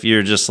that if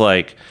you're just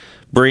like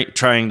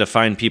trying to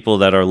find people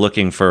that are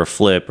looking for a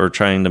flip or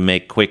trying to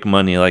make quick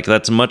money. Like,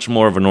 that's much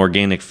more of an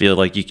organic field.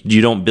 Like,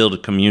 you don't build a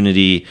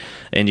community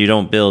and you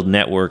don't build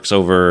networks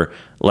over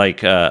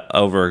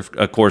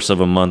a course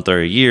of a month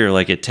or a year.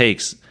 Like, it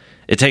takes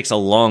a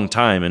long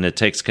time, and it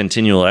takes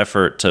continual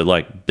effort to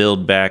like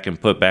build back and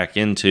put back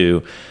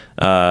into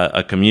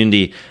a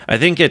community. I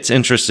think it's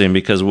interesting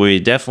because we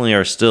definitely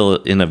are still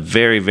in a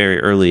very, very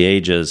early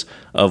ages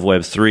of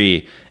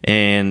Web3,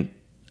 and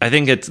I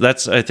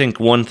think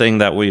one thing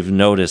that we've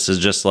noticed is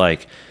just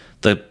like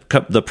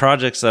the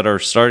projects that are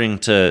starting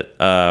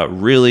to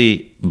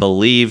really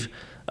believe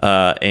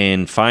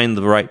and find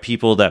the right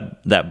people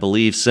that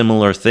believe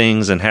similar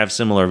things and have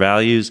similar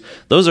values.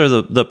 Those are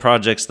the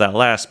projects that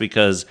last,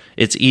 because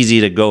it's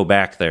easy to go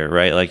back there,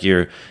 right? Like,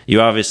 you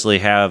obviously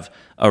have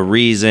a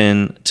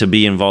reason to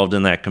be involved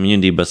in that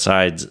community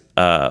besides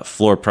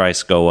floor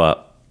price go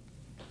up.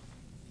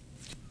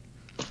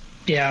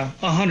 Yeah,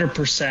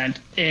 100%.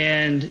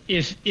 And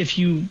if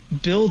you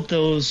build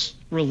those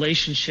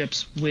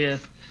relationships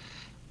with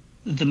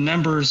the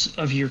members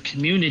of your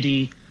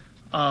community,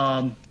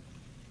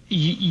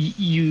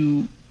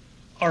 you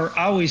are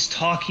always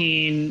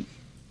talking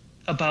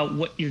about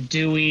what you're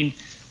doing,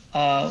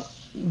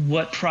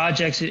 what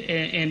projects,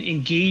 and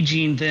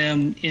engaging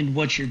them in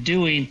what you're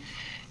doing.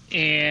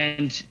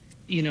 And,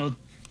 a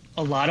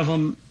lot of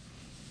them,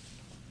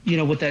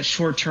 with that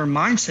short-term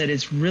mindset,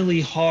 it's really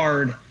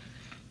hard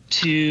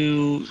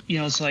to,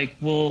 it's like,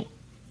 well,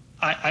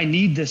 I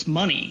need this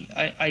money.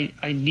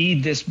 I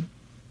need this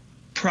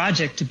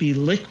project to be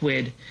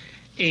liquid,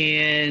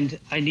 and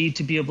I need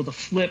to be able to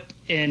flip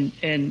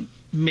and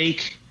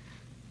make,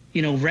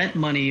 rent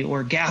money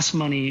or gas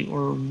money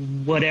or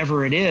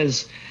whatever it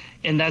is.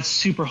 And that's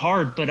super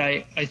hard. But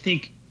I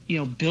think,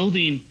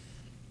 building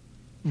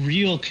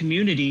real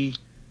community,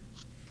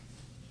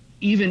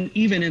 even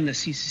in the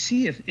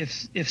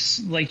CCC, if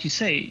like you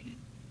say,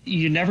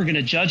 you're never going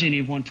to judge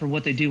anyone for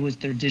what they do with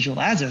their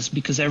digital assets,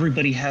 because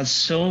everybody has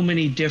so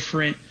many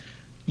different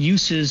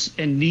uses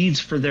and needs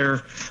for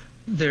their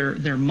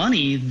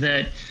money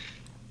that,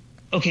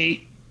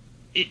 okay,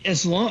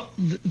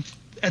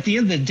 at the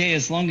end of the day,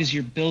 as long as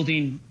you're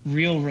building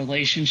real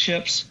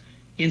relationships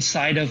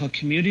inside of a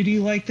community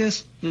like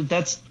this,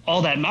 that's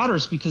all that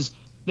matters, because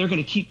they're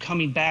going to keep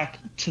coming back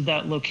to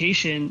that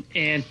location,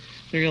 and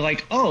they're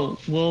like, oh,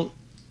 well,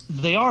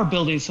 they are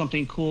building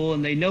something cool,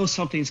 and they know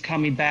something's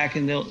coming back,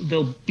 and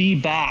they'll be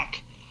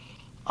back.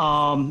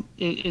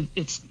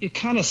 It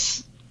kind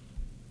of,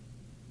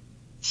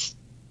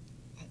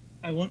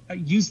 I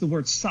use the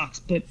word sucks,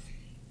 but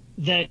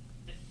that,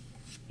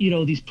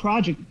 these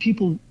project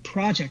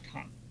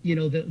hop,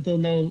 they'll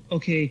know,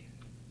 okay,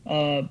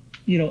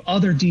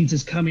 Other Deeds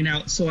is coming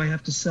out, so I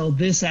have to sell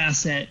this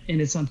asset.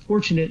 And it's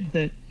unfortunate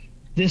that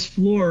this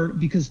floor,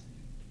 because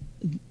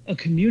a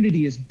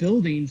community is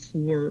building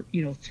for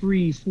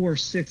 3, 4,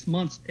 6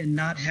 months and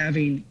not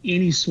having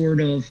any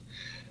sort of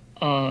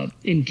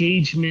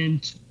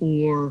engagement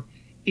or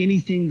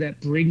anything that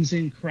brings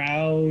in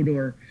crowd,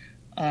 or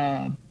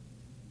and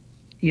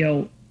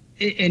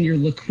your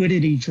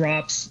liquidity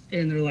drops,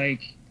 and they're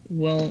like,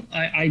 well,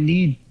 I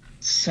need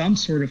some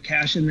sort of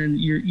cash, and then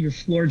your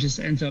floor just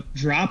ends up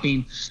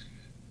dropping.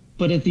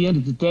 But at the end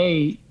of the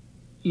day,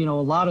 a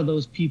lot of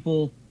those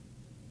people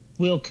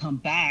will come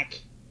back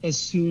as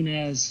soon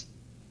as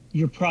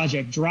your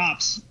project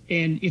drops.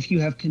 And if you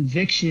have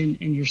conviction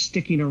and you're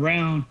sticking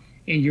around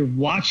and you're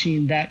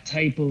watching that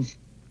type of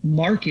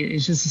market,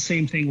 it's just the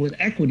same thing with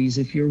equities.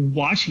 If you're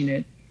watching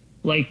it,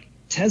 like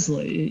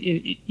Tesla,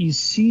 you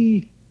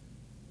see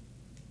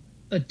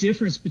a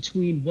difference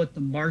between what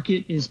the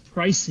market is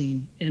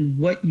pricing and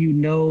what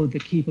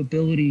the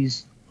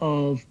capabilities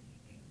of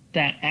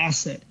that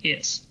asset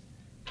is.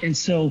 And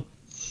so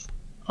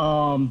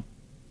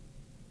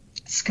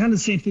it's kind of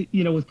the same thing,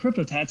 with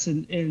CryptoTats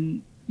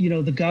and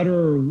the gutter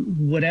or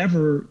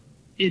whatever.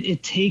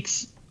 It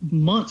takes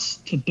months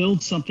to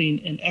build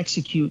something and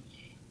execute.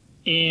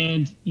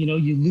 and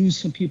you lose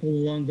some people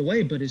along the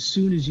way, but as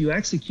soon as you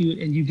execute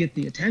and you get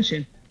the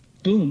attention,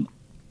 boom,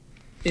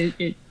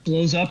 it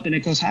blows up and it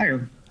goes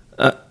higher.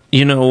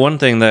 One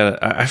thing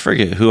that I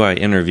forget who I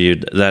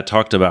interviewed that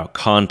talked about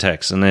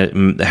context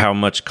and how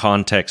much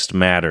context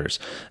matters.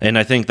 And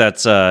I think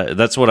that's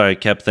what I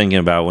kept thinking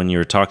about when you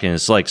were talking.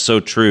 It's like so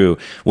true.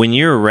 When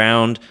you're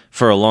around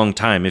for a long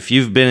time, if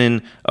you've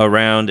been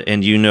around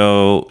and you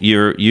know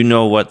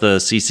what the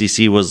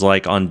CCC was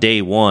like on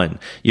day one,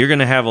 you're going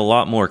to have a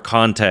lot more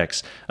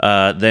context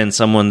than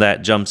someone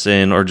that jumps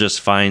in or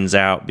just finds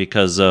out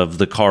because of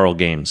the Carl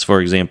games, for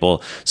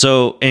example.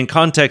 So, and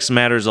context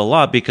matters a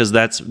lot because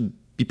that's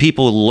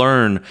people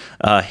learn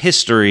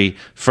history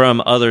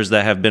from others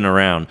that have been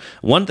around.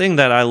 One thing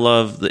that I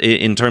love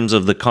in terms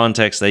of the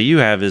context that you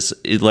have is,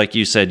 like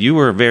you said, you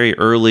were a very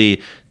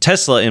early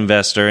Tesla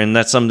investor, and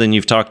that's something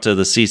you've talked to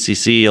the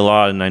CCC a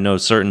lot, and I know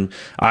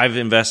I've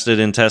invested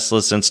in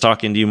Tesla since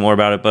talking to you more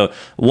about it. But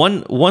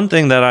one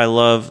thing that I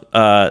love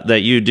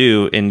that you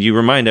do, and you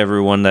remind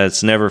everyone that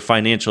it's never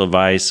financial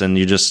advice, and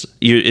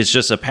it's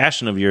just a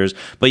passion of yours,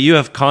 but you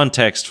have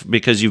context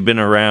because you've been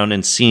around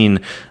and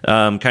seen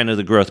kind of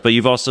the growth, but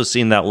you've also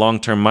seen that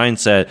long-term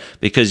mindset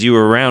because you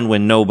were around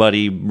when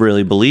nobody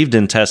really believed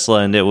in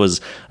Tesla, and it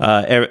was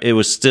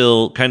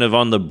still kind of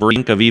on the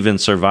brink of even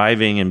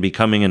surviving and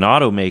becoming an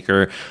automaker.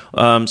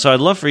 So I'd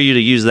love for you to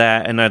use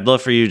that, and I'd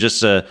love for you just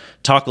to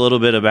talk a little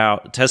bit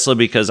about Tesla,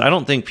 because I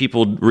don't think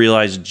people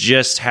realize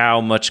just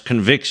how much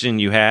conviction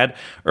you had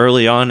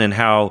early on and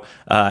how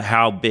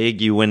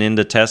big you went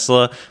into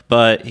Tesla.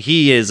 But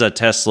he is a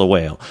Tesla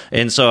whale,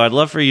 and so I'd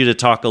love for you to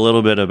talk a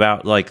little bit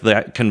about like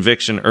that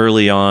conviction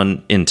early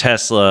on in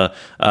Tesla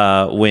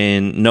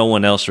when no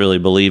one else really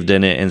believed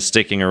in it, and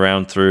sticking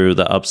around through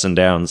the ups and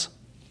downs.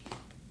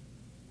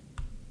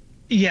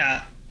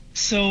 Yeah.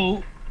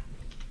 So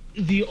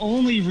the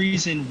only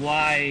reason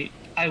why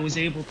I was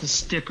able to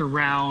stick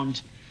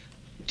around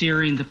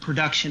during the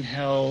production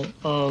hell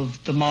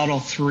of the Model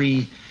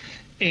 3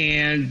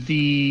 and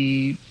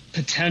the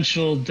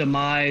potential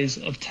demise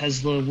of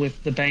Tesla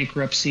with the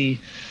bankruptcy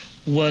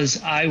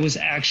was I was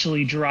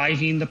actually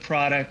driving the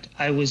product.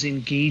 I was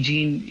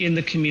engaging in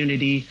the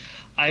community.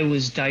 I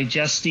was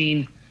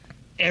digesting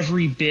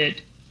every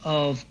bit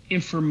of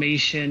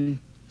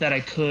information that I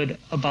could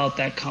about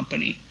that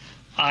company.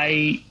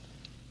 I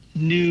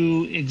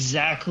knew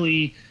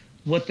exactly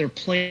what their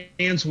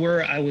plans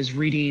were. I was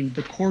reading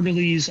the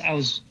quarterlies. I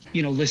was,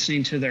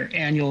 listening to their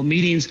annual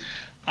meetings.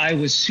 I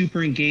was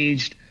super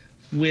engaged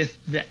with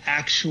the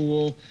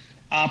actual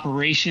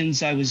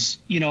operations. I was,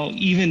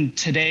 even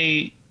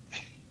today,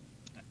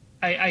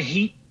 I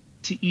hate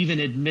to even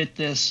admit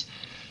this,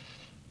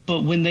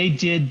 but when they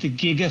did the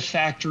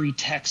Gigafactory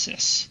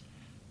Texas,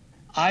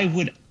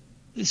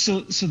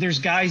 so there's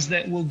guys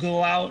that will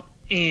go out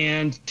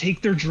and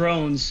take their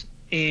drones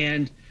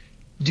and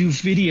do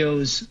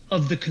videos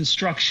of the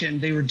construction.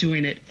 They were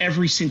doing it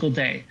every single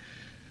day.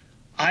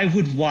 I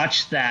would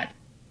watch that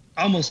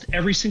almost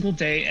every single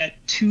day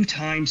at 2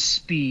 times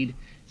speed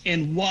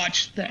and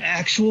watch the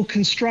actual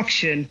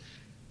construction,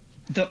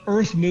 the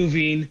earth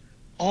moving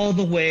all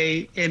the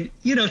way. And,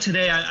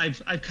 today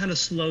I've kind of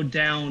slowed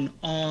down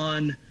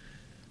on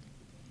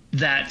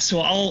that. So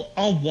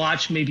I'll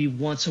watch maybe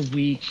once a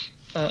week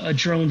a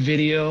drone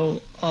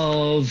video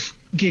of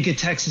Giga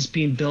Texas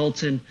being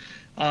built and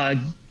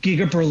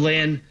Giga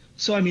Berlin.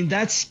 So,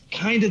 that's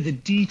kind of the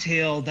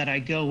detail that I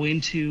go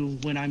into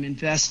when I'm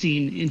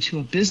investing into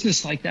a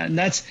business like that. And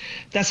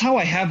that's how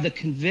I have the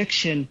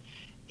conviction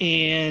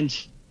and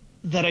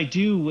that I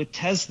do with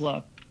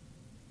Tesla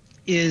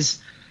is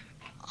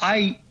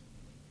I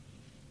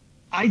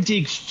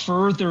dig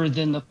further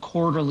than the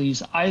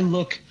quarterlies. I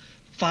look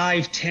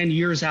 5-10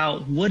 years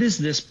out. What is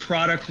this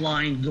product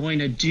line going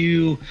to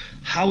do?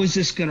 How is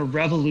this going to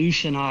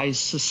revolutionize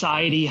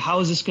society? How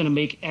is this going to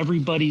make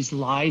everybody's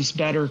lives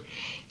better?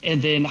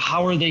 And then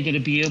how are they going to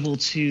be able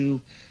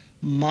to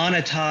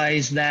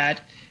monetize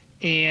that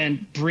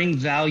and bring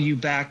value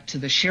back to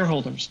the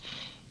shareholders?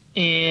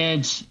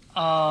 And so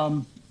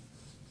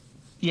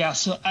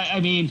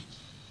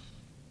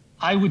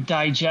I would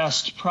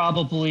digest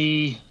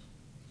probably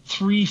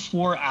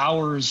 3-4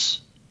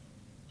 hours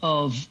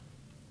of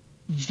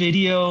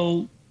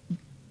video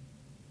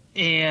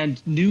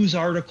and news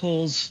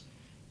articles.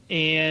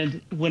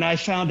 And when I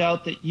found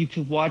out that you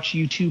could watch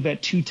YouTube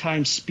at 2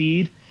 times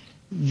speed,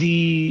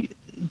 the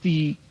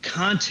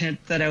content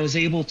that I was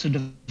able to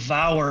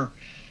devour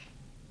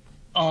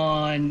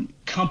on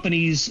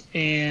companies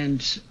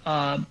and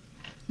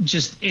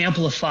just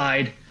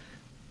amplified.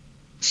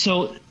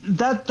 So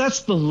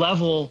that's the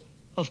level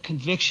of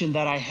conviction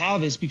that I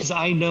have, is because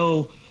I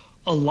know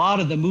a lot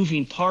of the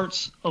moving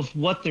parts of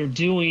what they're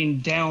doing,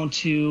 down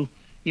to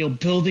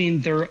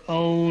building their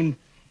own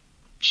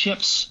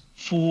chips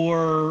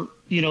for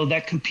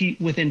that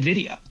compete with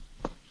NVIDIA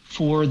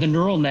for the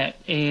neural net.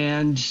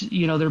 And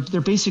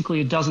they're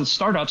basically a dozen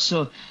startups.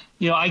 So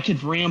I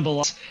could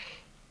ramble.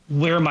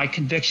 Where my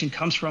conviction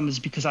comes from is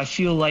because I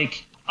feel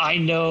like I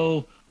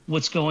know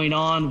what's going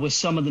on with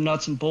some of the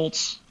nuts and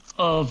bolts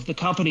of the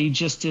company,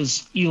 just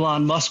as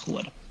Elon Musk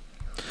would.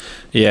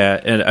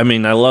 Yeah, and I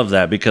mean, I love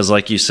that because,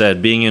 like you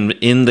said, being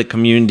in the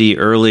community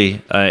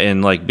early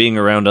and like being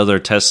around other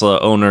Tesla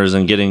owners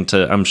and getting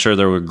to, I'm sure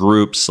there were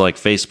groups like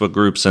Facebook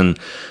groups and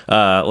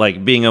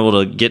like being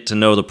able to get to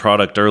know the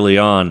product early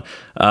on.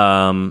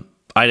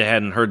 I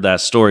hadn't heard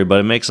that story, but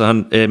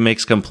it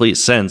makes complete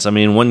sense. I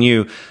mean, when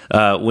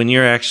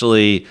you're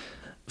actually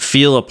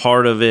feel a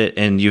part of it,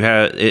 and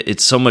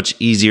it's so much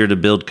easier to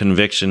build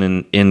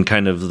conviction in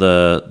kind of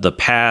the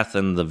path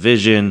and the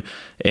vision.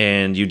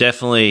 And you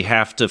definitely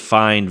have to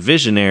find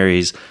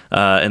visionaries,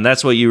 and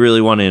that's what you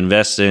really want to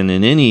invest in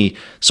any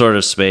sort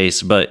of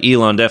space. But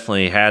Elon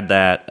definitely had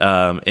that,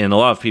 and a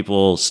lot of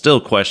people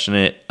still question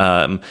it,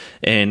 and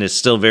it's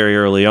still very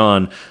early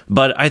on.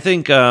 But I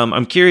think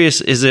I'm curious: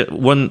 is it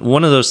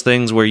one of those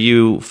things where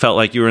you felt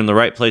like you were in the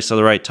right place at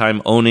the right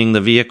time, owning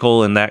the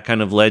vehicle, and that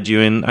kind of led you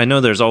in? I know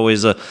there's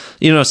always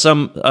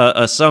some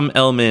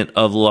element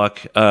of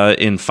luck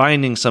in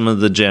finding some of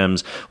the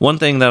gems. One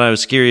thing that I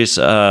was curious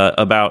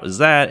about is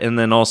that. And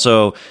then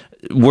also,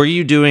 were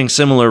you doing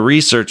similar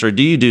research, or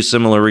do you do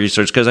similar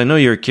research? Because I know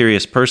you're a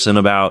curious person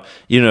about,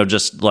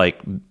 just like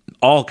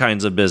all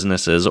kinds of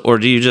businesses, or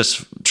do you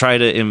just try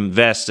to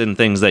invest in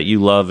things that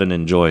you love and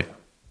enjoy?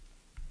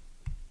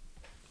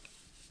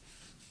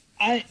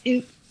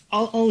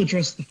 I'll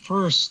address the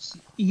first.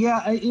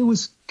 Yeah, it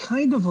was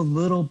kind of a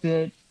little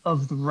bit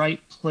of the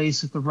right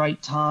place at the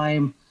right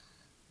time,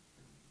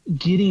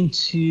 getting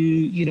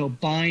to,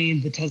 buying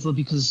the Tesla,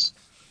 because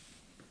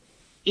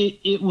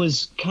it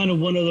was kind of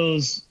one of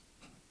those,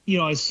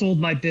 I sold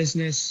my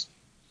business,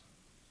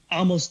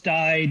 almost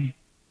died.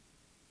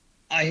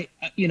 I've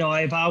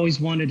always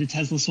wanted a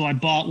Tesla, so I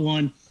bought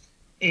one,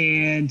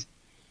 and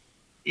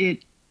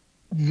it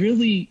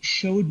really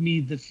showed me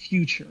the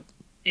future.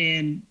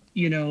 And,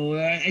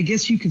 I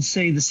guess you could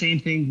say the same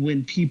thing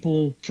when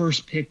people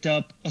first picked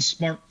up a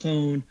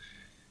smartphone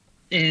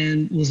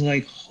and was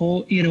like,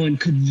 and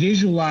could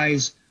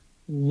visualize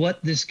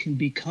what this can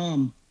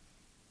become.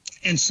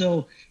 And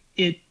so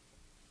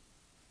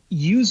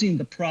using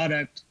the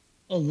product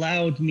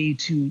allowed me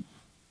to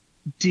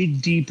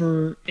dig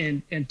deeper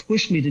and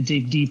push me to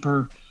dig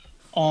deeper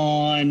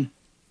on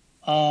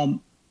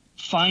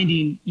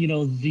finding,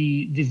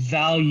 the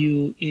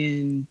value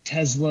in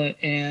Tesla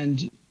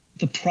and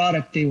the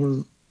product they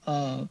were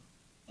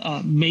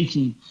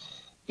making.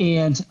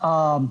 And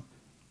I'm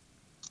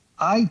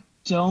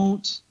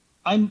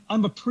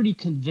a pretty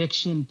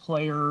conviction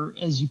player,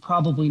 as you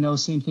probably know.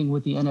 Same thing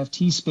with the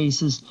NFT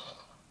spaces.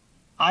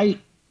 I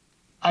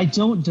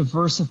don't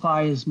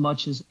diversify as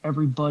much as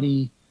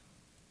everybody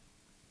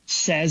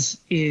says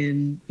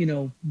in,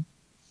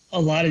 a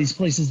lot of these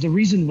places. The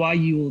reason why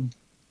you will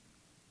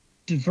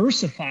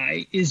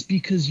diversify is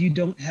because you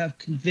don't have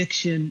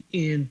conviction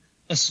in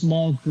a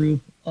small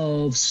group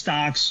of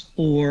stocks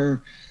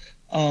or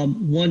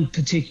one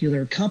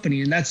particular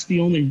company. And that's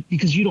the only,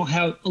 because you don't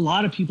have, a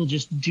lot of people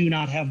just do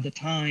not have the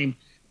time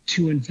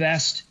to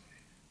invest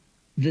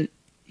the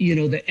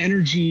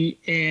energy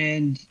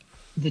and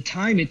the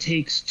time it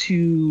takes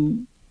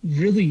to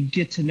really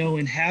get to know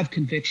and have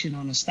conviction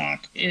on a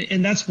stock.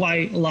 And that's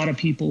why a lot of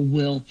people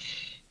will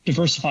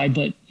diversify.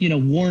 But,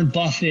 Warren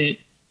Buffett,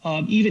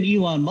 even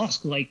Elon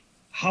Musk, like,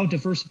 how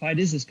diversified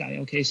is this guy?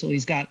 Okay, so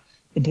he's got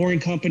the Boring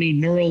Company,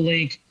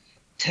 Neuralink,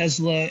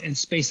 Tesla, and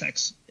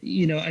SpaceX.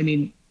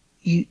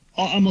 He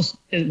almost,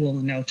 well,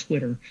 now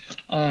Twitter.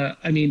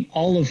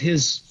 All of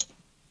his,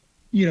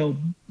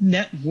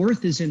 net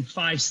worth is in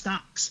 5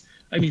 stocks.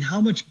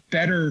 How much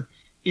better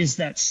is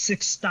that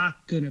 6th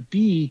stock going to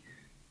be?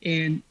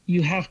 And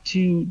you have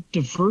to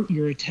divert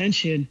your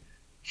attention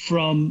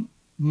from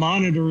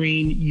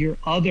monitoring your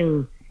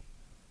other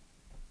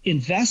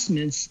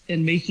investments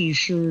and making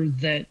sure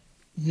that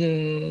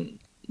the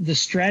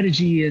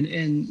strategy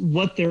and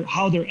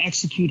how they're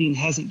executing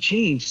hasn't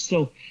changed.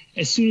 So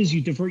as soon as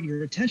you divert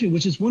your attention,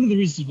 which is one of the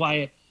reasons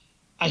why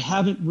I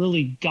haven't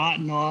really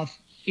gotten off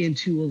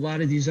into a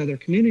lot of these other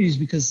communities,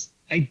 because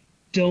I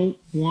don't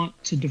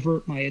want to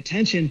divert my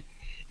attention,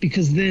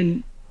 because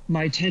then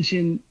my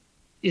attention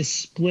is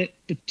split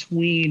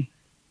between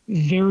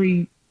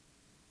very,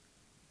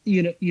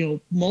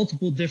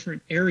 multiple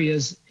different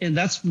areas. And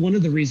that's one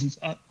of the reasons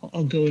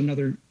I'll go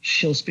another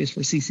show space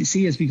for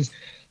CCC, is because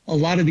a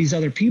lot of these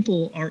other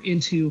people are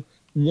into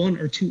 1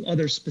 or 2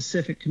 other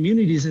specific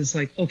communities. And it's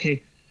like,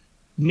 okay,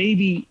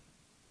 maybe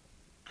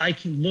I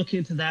can look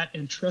into that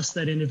and trust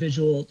that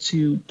individual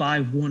to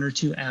buy 1 or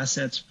 2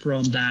 assets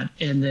from that,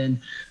 and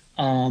then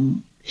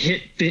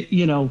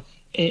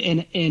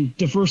and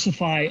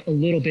diversify a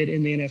little bit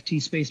in the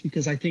NFT space,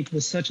 because I think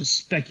with such a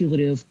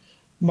speculative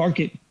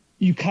market,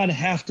 you kind of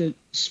have to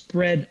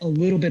spread a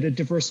little bit of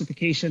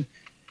diversification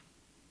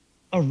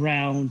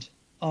around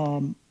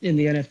in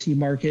the NFT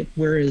market.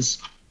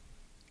 Whereas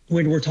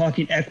when we're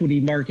talking equity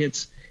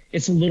markets,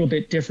 it's a little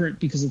bit different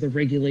because of the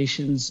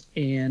regulations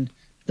and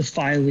the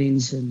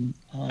filings and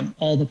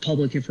all the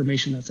public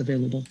information that's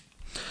available.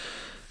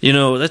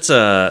 That's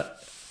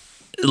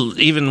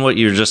even what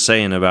you're just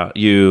saying about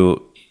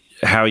you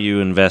how you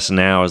invest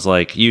now is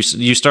like you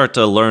start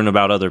to learn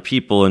about other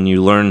people, and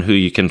you learn who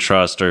you can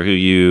trust or who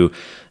you.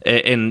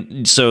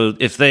 And so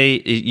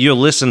you'll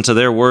listen to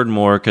their word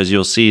more because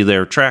you'll see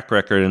their track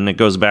record, and it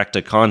goes back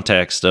to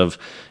context of,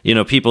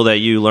 people that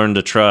you learn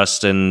to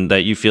trust and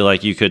that you feel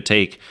like you could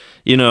take,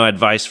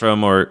 advice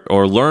from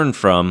or learn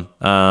from,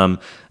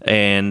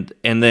 and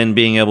then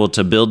being able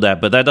to build that.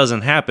 But that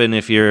doesn't happen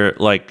if you're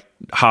like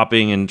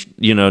hopping and,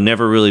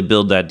 never really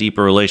build that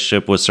deeper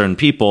relationship with certain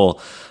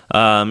people.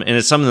 And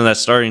it's something that's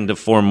starting to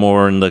form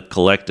more in the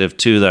collective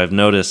too, that I've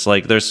noticed.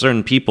 Like there's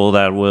certain people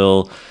that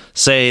will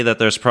say that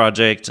there's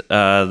project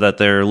that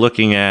they're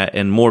looking at,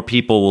 and more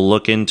people will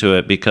look into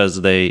it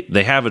because they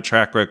have a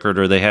track record,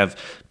 or they have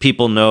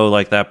people know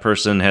like that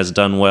person has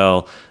done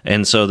well,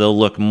 and so they'll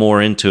look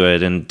more into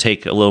it and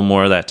take a little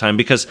more of that time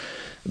because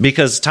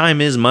time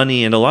is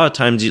money, and a lot of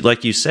times,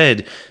 like you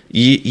said,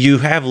 you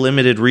have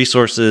limited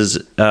resources.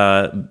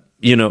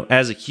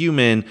 As a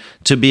human,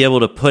 to be able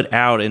to put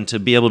out and to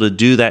be able to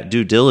do that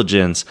due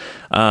diligence.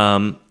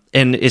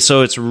 And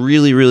so it's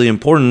really, really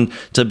important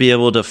to be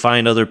able to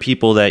find other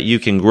people that you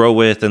can grow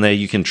with and that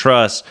you can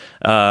trust,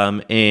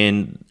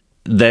 and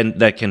then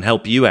that can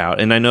help you out.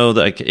 And I know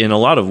that in a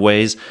lot of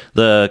ways,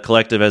 the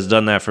collective has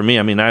done that for me.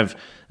 I mean,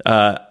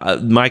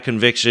 my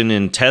conviction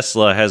in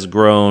Tesla has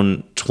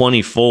grown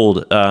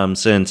 20-fold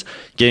since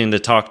getting to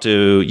talk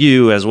to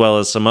you, as well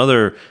as some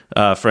other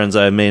friends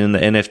I've made in the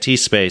NFT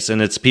space.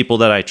 And it's people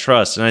that I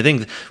trust. And I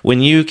think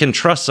when you can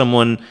trust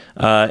someone,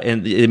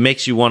 and it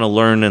makes you want to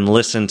learn and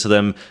listen to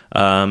them,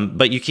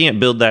 but you can't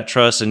build that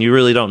trust, and you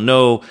really don't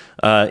know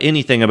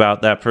anything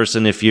about that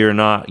person if you're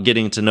not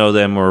getting to know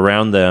them or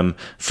around them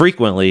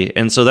frequently.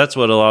 And so that's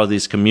what a lot of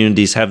these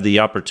communities have the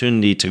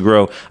opportunity to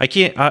grow.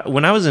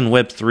 When I was in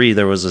Web3,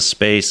 there was a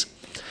space,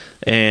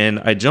 and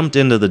I jumped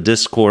into the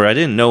Discord. I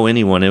didn't know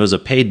anyone. It was a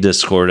paid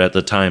Discord at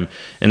the time,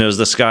 and it was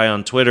this guy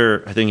on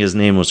Twitter. I think his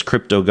name was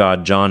Crypto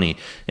God Johnny,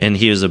 and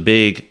he was a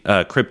big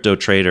crypto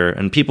trader,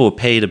 and people would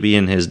pay to be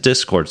in his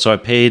Discord. So I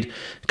paid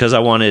because I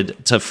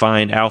wanted to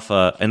find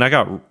alpha, and I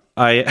got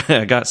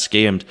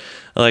scammed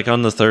like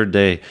on the third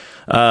day.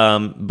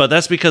 But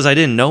that's because I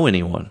didn't know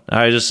anyone.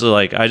 I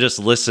just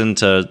listened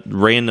to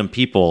random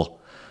people,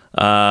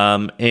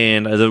 and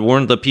they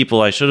weren't the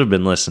people I should have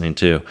been listening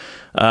to.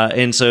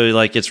 And so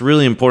like, it's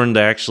really important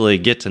to actually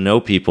get to know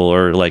people,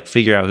 or like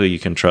figure out who you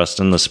can trust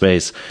in the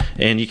space.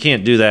 And you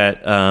can't do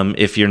that,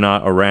 if you're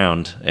not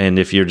around. And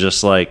if you're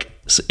just like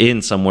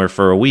in somewhere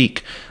for a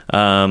week,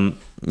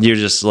 you're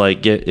just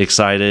like get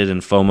excited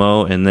and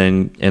FOMO, and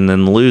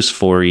then lose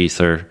 4 ETH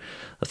or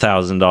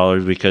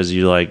 $1,000 because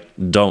you like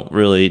don't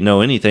really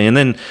know anything. And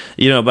then,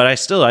 but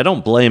I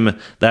don't blame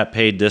that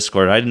paid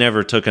Discord. I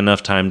never took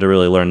enough time to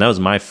really learn. That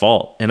was my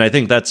fault. And I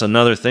think that's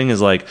another thing,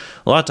 is like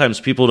a lot of times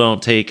people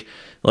don't take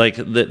I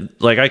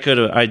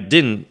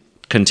didn't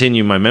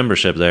continue my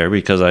membership there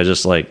because I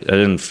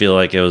didn't feel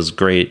like it was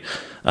great.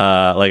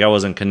 I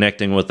wasn't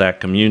connecting with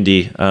that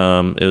community.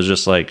 It was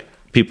just like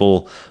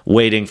people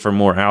waiting for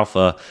more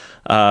alpha.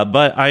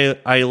 But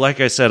I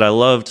like I said, I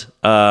loved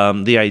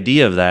the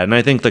idea of that, and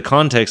I think the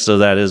context of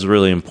that is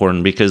really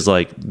important, because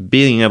like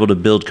being able to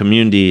build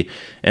community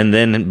and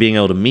then being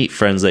able to meet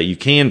friends that you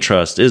can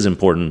trust is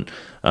important.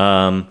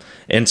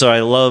 And so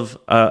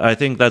I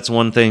think that's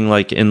one thing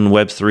like in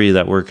Web3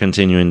 that we're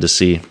continuing to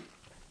see.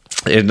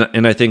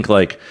 And I think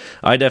like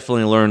I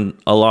definitely learned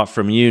a lot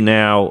from you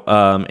now,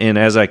 and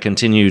as I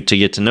continue to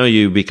get to know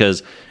you,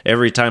 because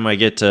every time I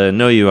get to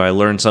know you, I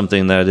learn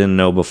something that I didn't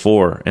know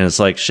before, and it's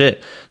like,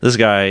 shit, this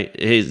guy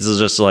is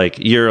just like,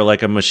 you're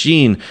like a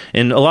machine,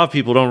 and a lot of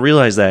people don't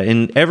realize that.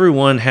 And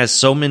everyone has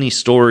so many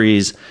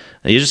stories.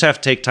 You just have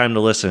to take time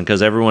to listen,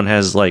 because everyone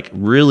has like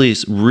really,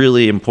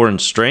 really important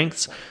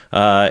strengths,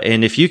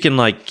 and if you can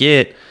like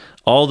get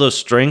all those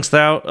strengths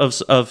out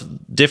of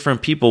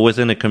different people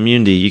within a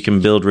community, you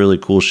can build really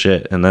cool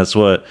shit. And that's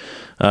what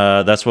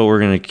we're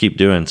going to keep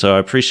doing. So I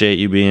appreciate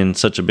you being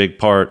such a big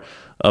part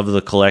of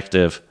the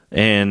collective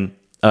and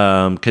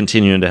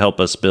continuing to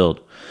help us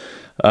build.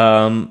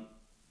 I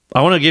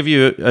want to give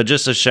you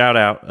just a shout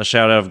out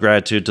of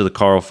gratitude to the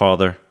Carl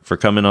Father for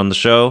coming on the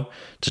show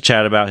to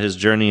chat about his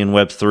journey in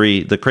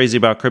Web3. The Crazy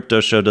About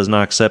Crypto show does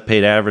not accept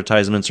paid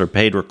advertisements or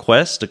paid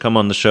requests to come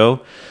on the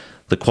show.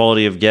 The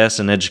quality of guests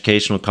and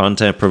educational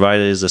content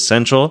provided is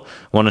essential.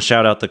 I want to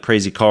shout out the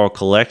Crazy Carl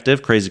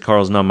Collective. Crazy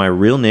Carl is not my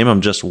real name. I'm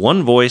just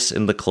one voice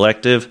in the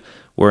collective.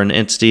 We're an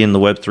entity in the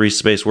Web3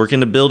 space working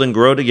to build and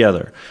grow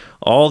together.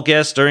 All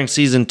guests during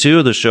Season 2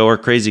 of the show are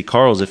Crazy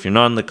Carls. If you're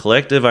not in the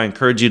collective, I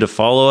encourage you to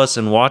follow us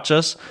and watch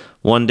us.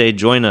 One day,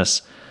 join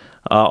us.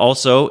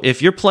 Also,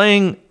 if you're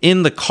playing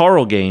in the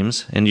Carl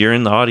games and you're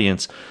in the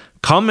audience,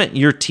 comment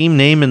your team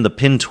name in the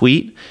pinned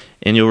tweet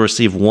and you'll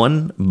receive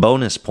 1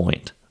 bonus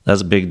point.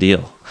 That's a big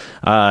deal.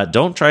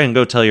 Don't try and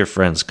go tell your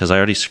friends, because I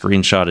already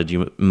screenshotted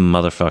you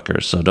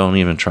motherfuckers, so don't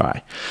even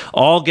try.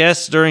 All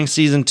guests during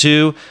Season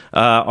 2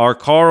 are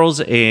Carl's,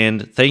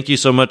 and thank you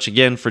so much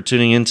again for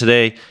tuning in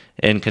today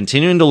and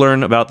continuing to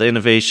learn about the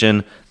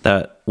innovation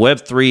that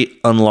Web3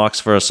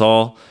 unlocks for us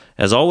all.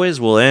 As always,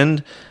 we'll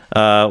end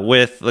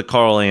with the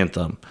Carl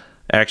Anthem.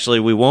 Actually,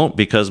 we won't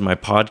because my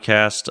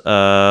podcast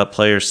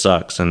player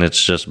sucks and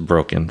it's just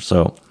broken.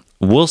 So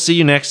we'll see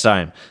you next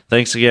time.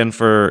 Thanks again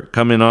for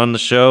coming on the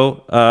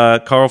show,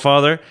 Carl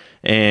Father,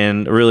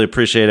 and really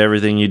appreciate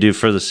everything you do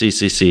for the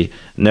CCC.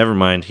 Never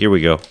mind. Here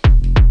we go.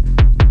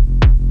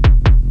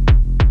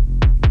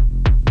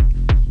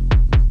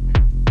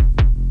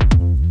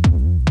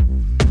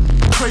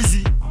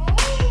 Crazy.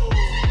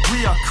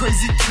 We are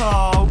crazy,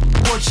 Carl.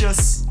 Watch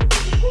us,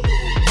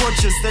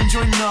 then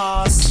join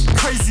us.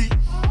 Crazy.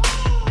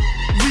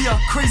 We are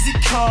crazy,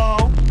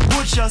 Carl.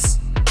 Watch us,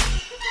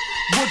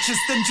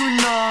 then join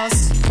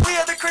us. We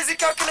are the Crazy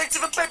Car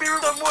Collective and baby,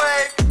 run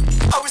away.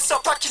 I will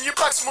start packing your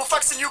bags, more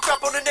facts than you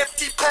grab on an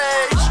FT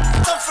page.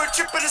 Time for a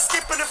trip and a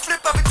skip and a flip,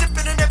 have a dip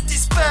in an empty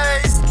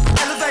space.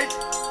 Elevate,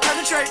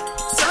 penetrate,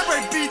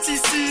 celebrate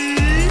BTC.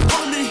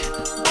 Follow me,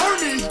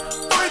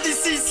 borrow the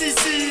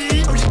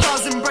CCC. OG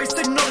cars embrace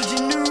technology,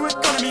 new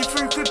economy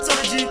through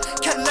cryptology.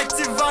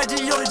 Collective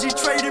ideology,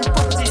 trading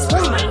properties,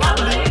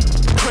 monopoly.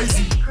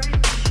 Crazy,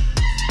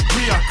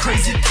 we are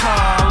crazy,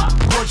 Carl.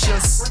 Watch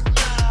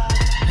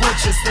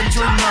us, then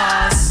join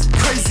us.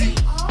 Crazy.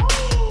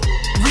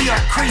 We are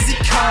crazy,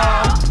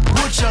 Carl.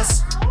 Watch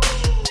us,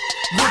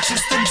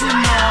 then join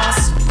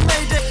us.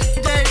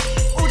 Mayday,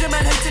 all the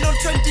men hating on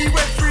trendy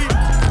Web3.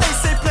 They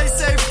say play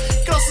safe,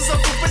 glasses are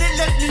full but it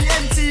left me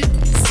empty.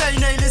 Say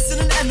nay, listen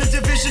and end the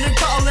division and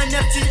cut all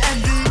NFT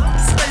envy.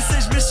 Space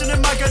age mission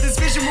and my God, this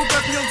vision will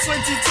get beyond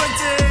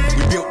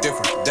 2020. We built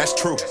different, that's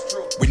true.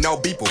 We know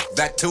people,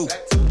 that too.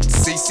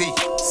 CC,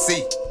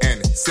 C,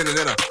 and send it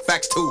in a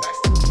fact too.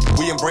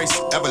 We embrace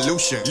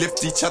evolution,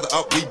 lift each other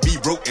up, we be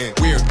rooting.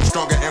 We're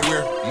stronger and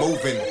we're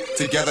moving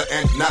together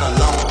and not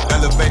alone.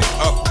 Elevated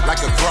up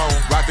like a throne,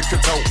 ride the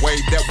crypto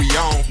wave that we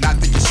own.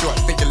 Not thinking short,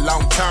 thinking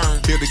long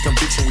term. Building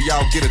conviction, we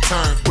all get a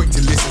turn. Quick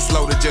to listen,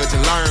 slow to judge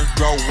and learn.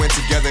 Growing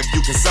together if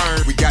you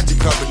concerned. We got you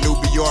covered,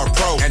 newbie, you're a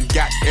pro, and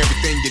got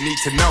everything you need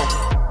to know.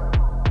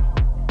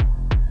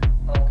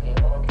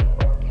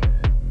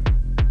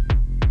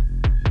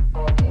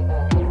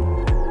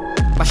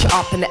 Mash it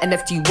up in the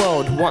NFT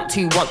world. Want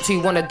to,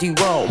 wanna do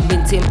well.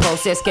 Minting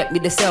process, get me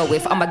the sell.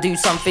 If I'ma do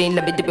something,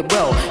 let me do it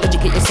well.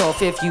 Educate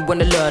yourself if you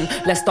wanna learn.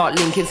 Let's start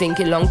linking,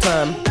 thinking long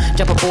term.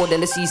 Jump aboard in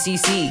the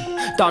CCC.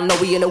 Don't know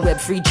we in a Web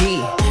 3G.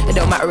 It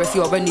don't matter if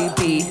you're a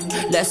newbie.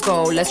 Let's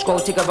go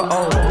together.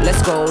 Oh,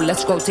 let's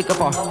go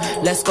together.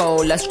 Let's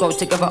go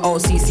together. Oh,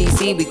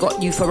 CCC, we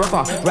got you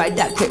forever. Ride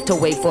that crypto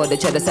wave for the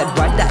cheddar. Said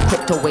ride that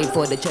crypto wave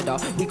for the cheddar.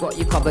 We got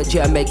you covered,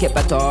 yeah, make it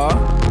better.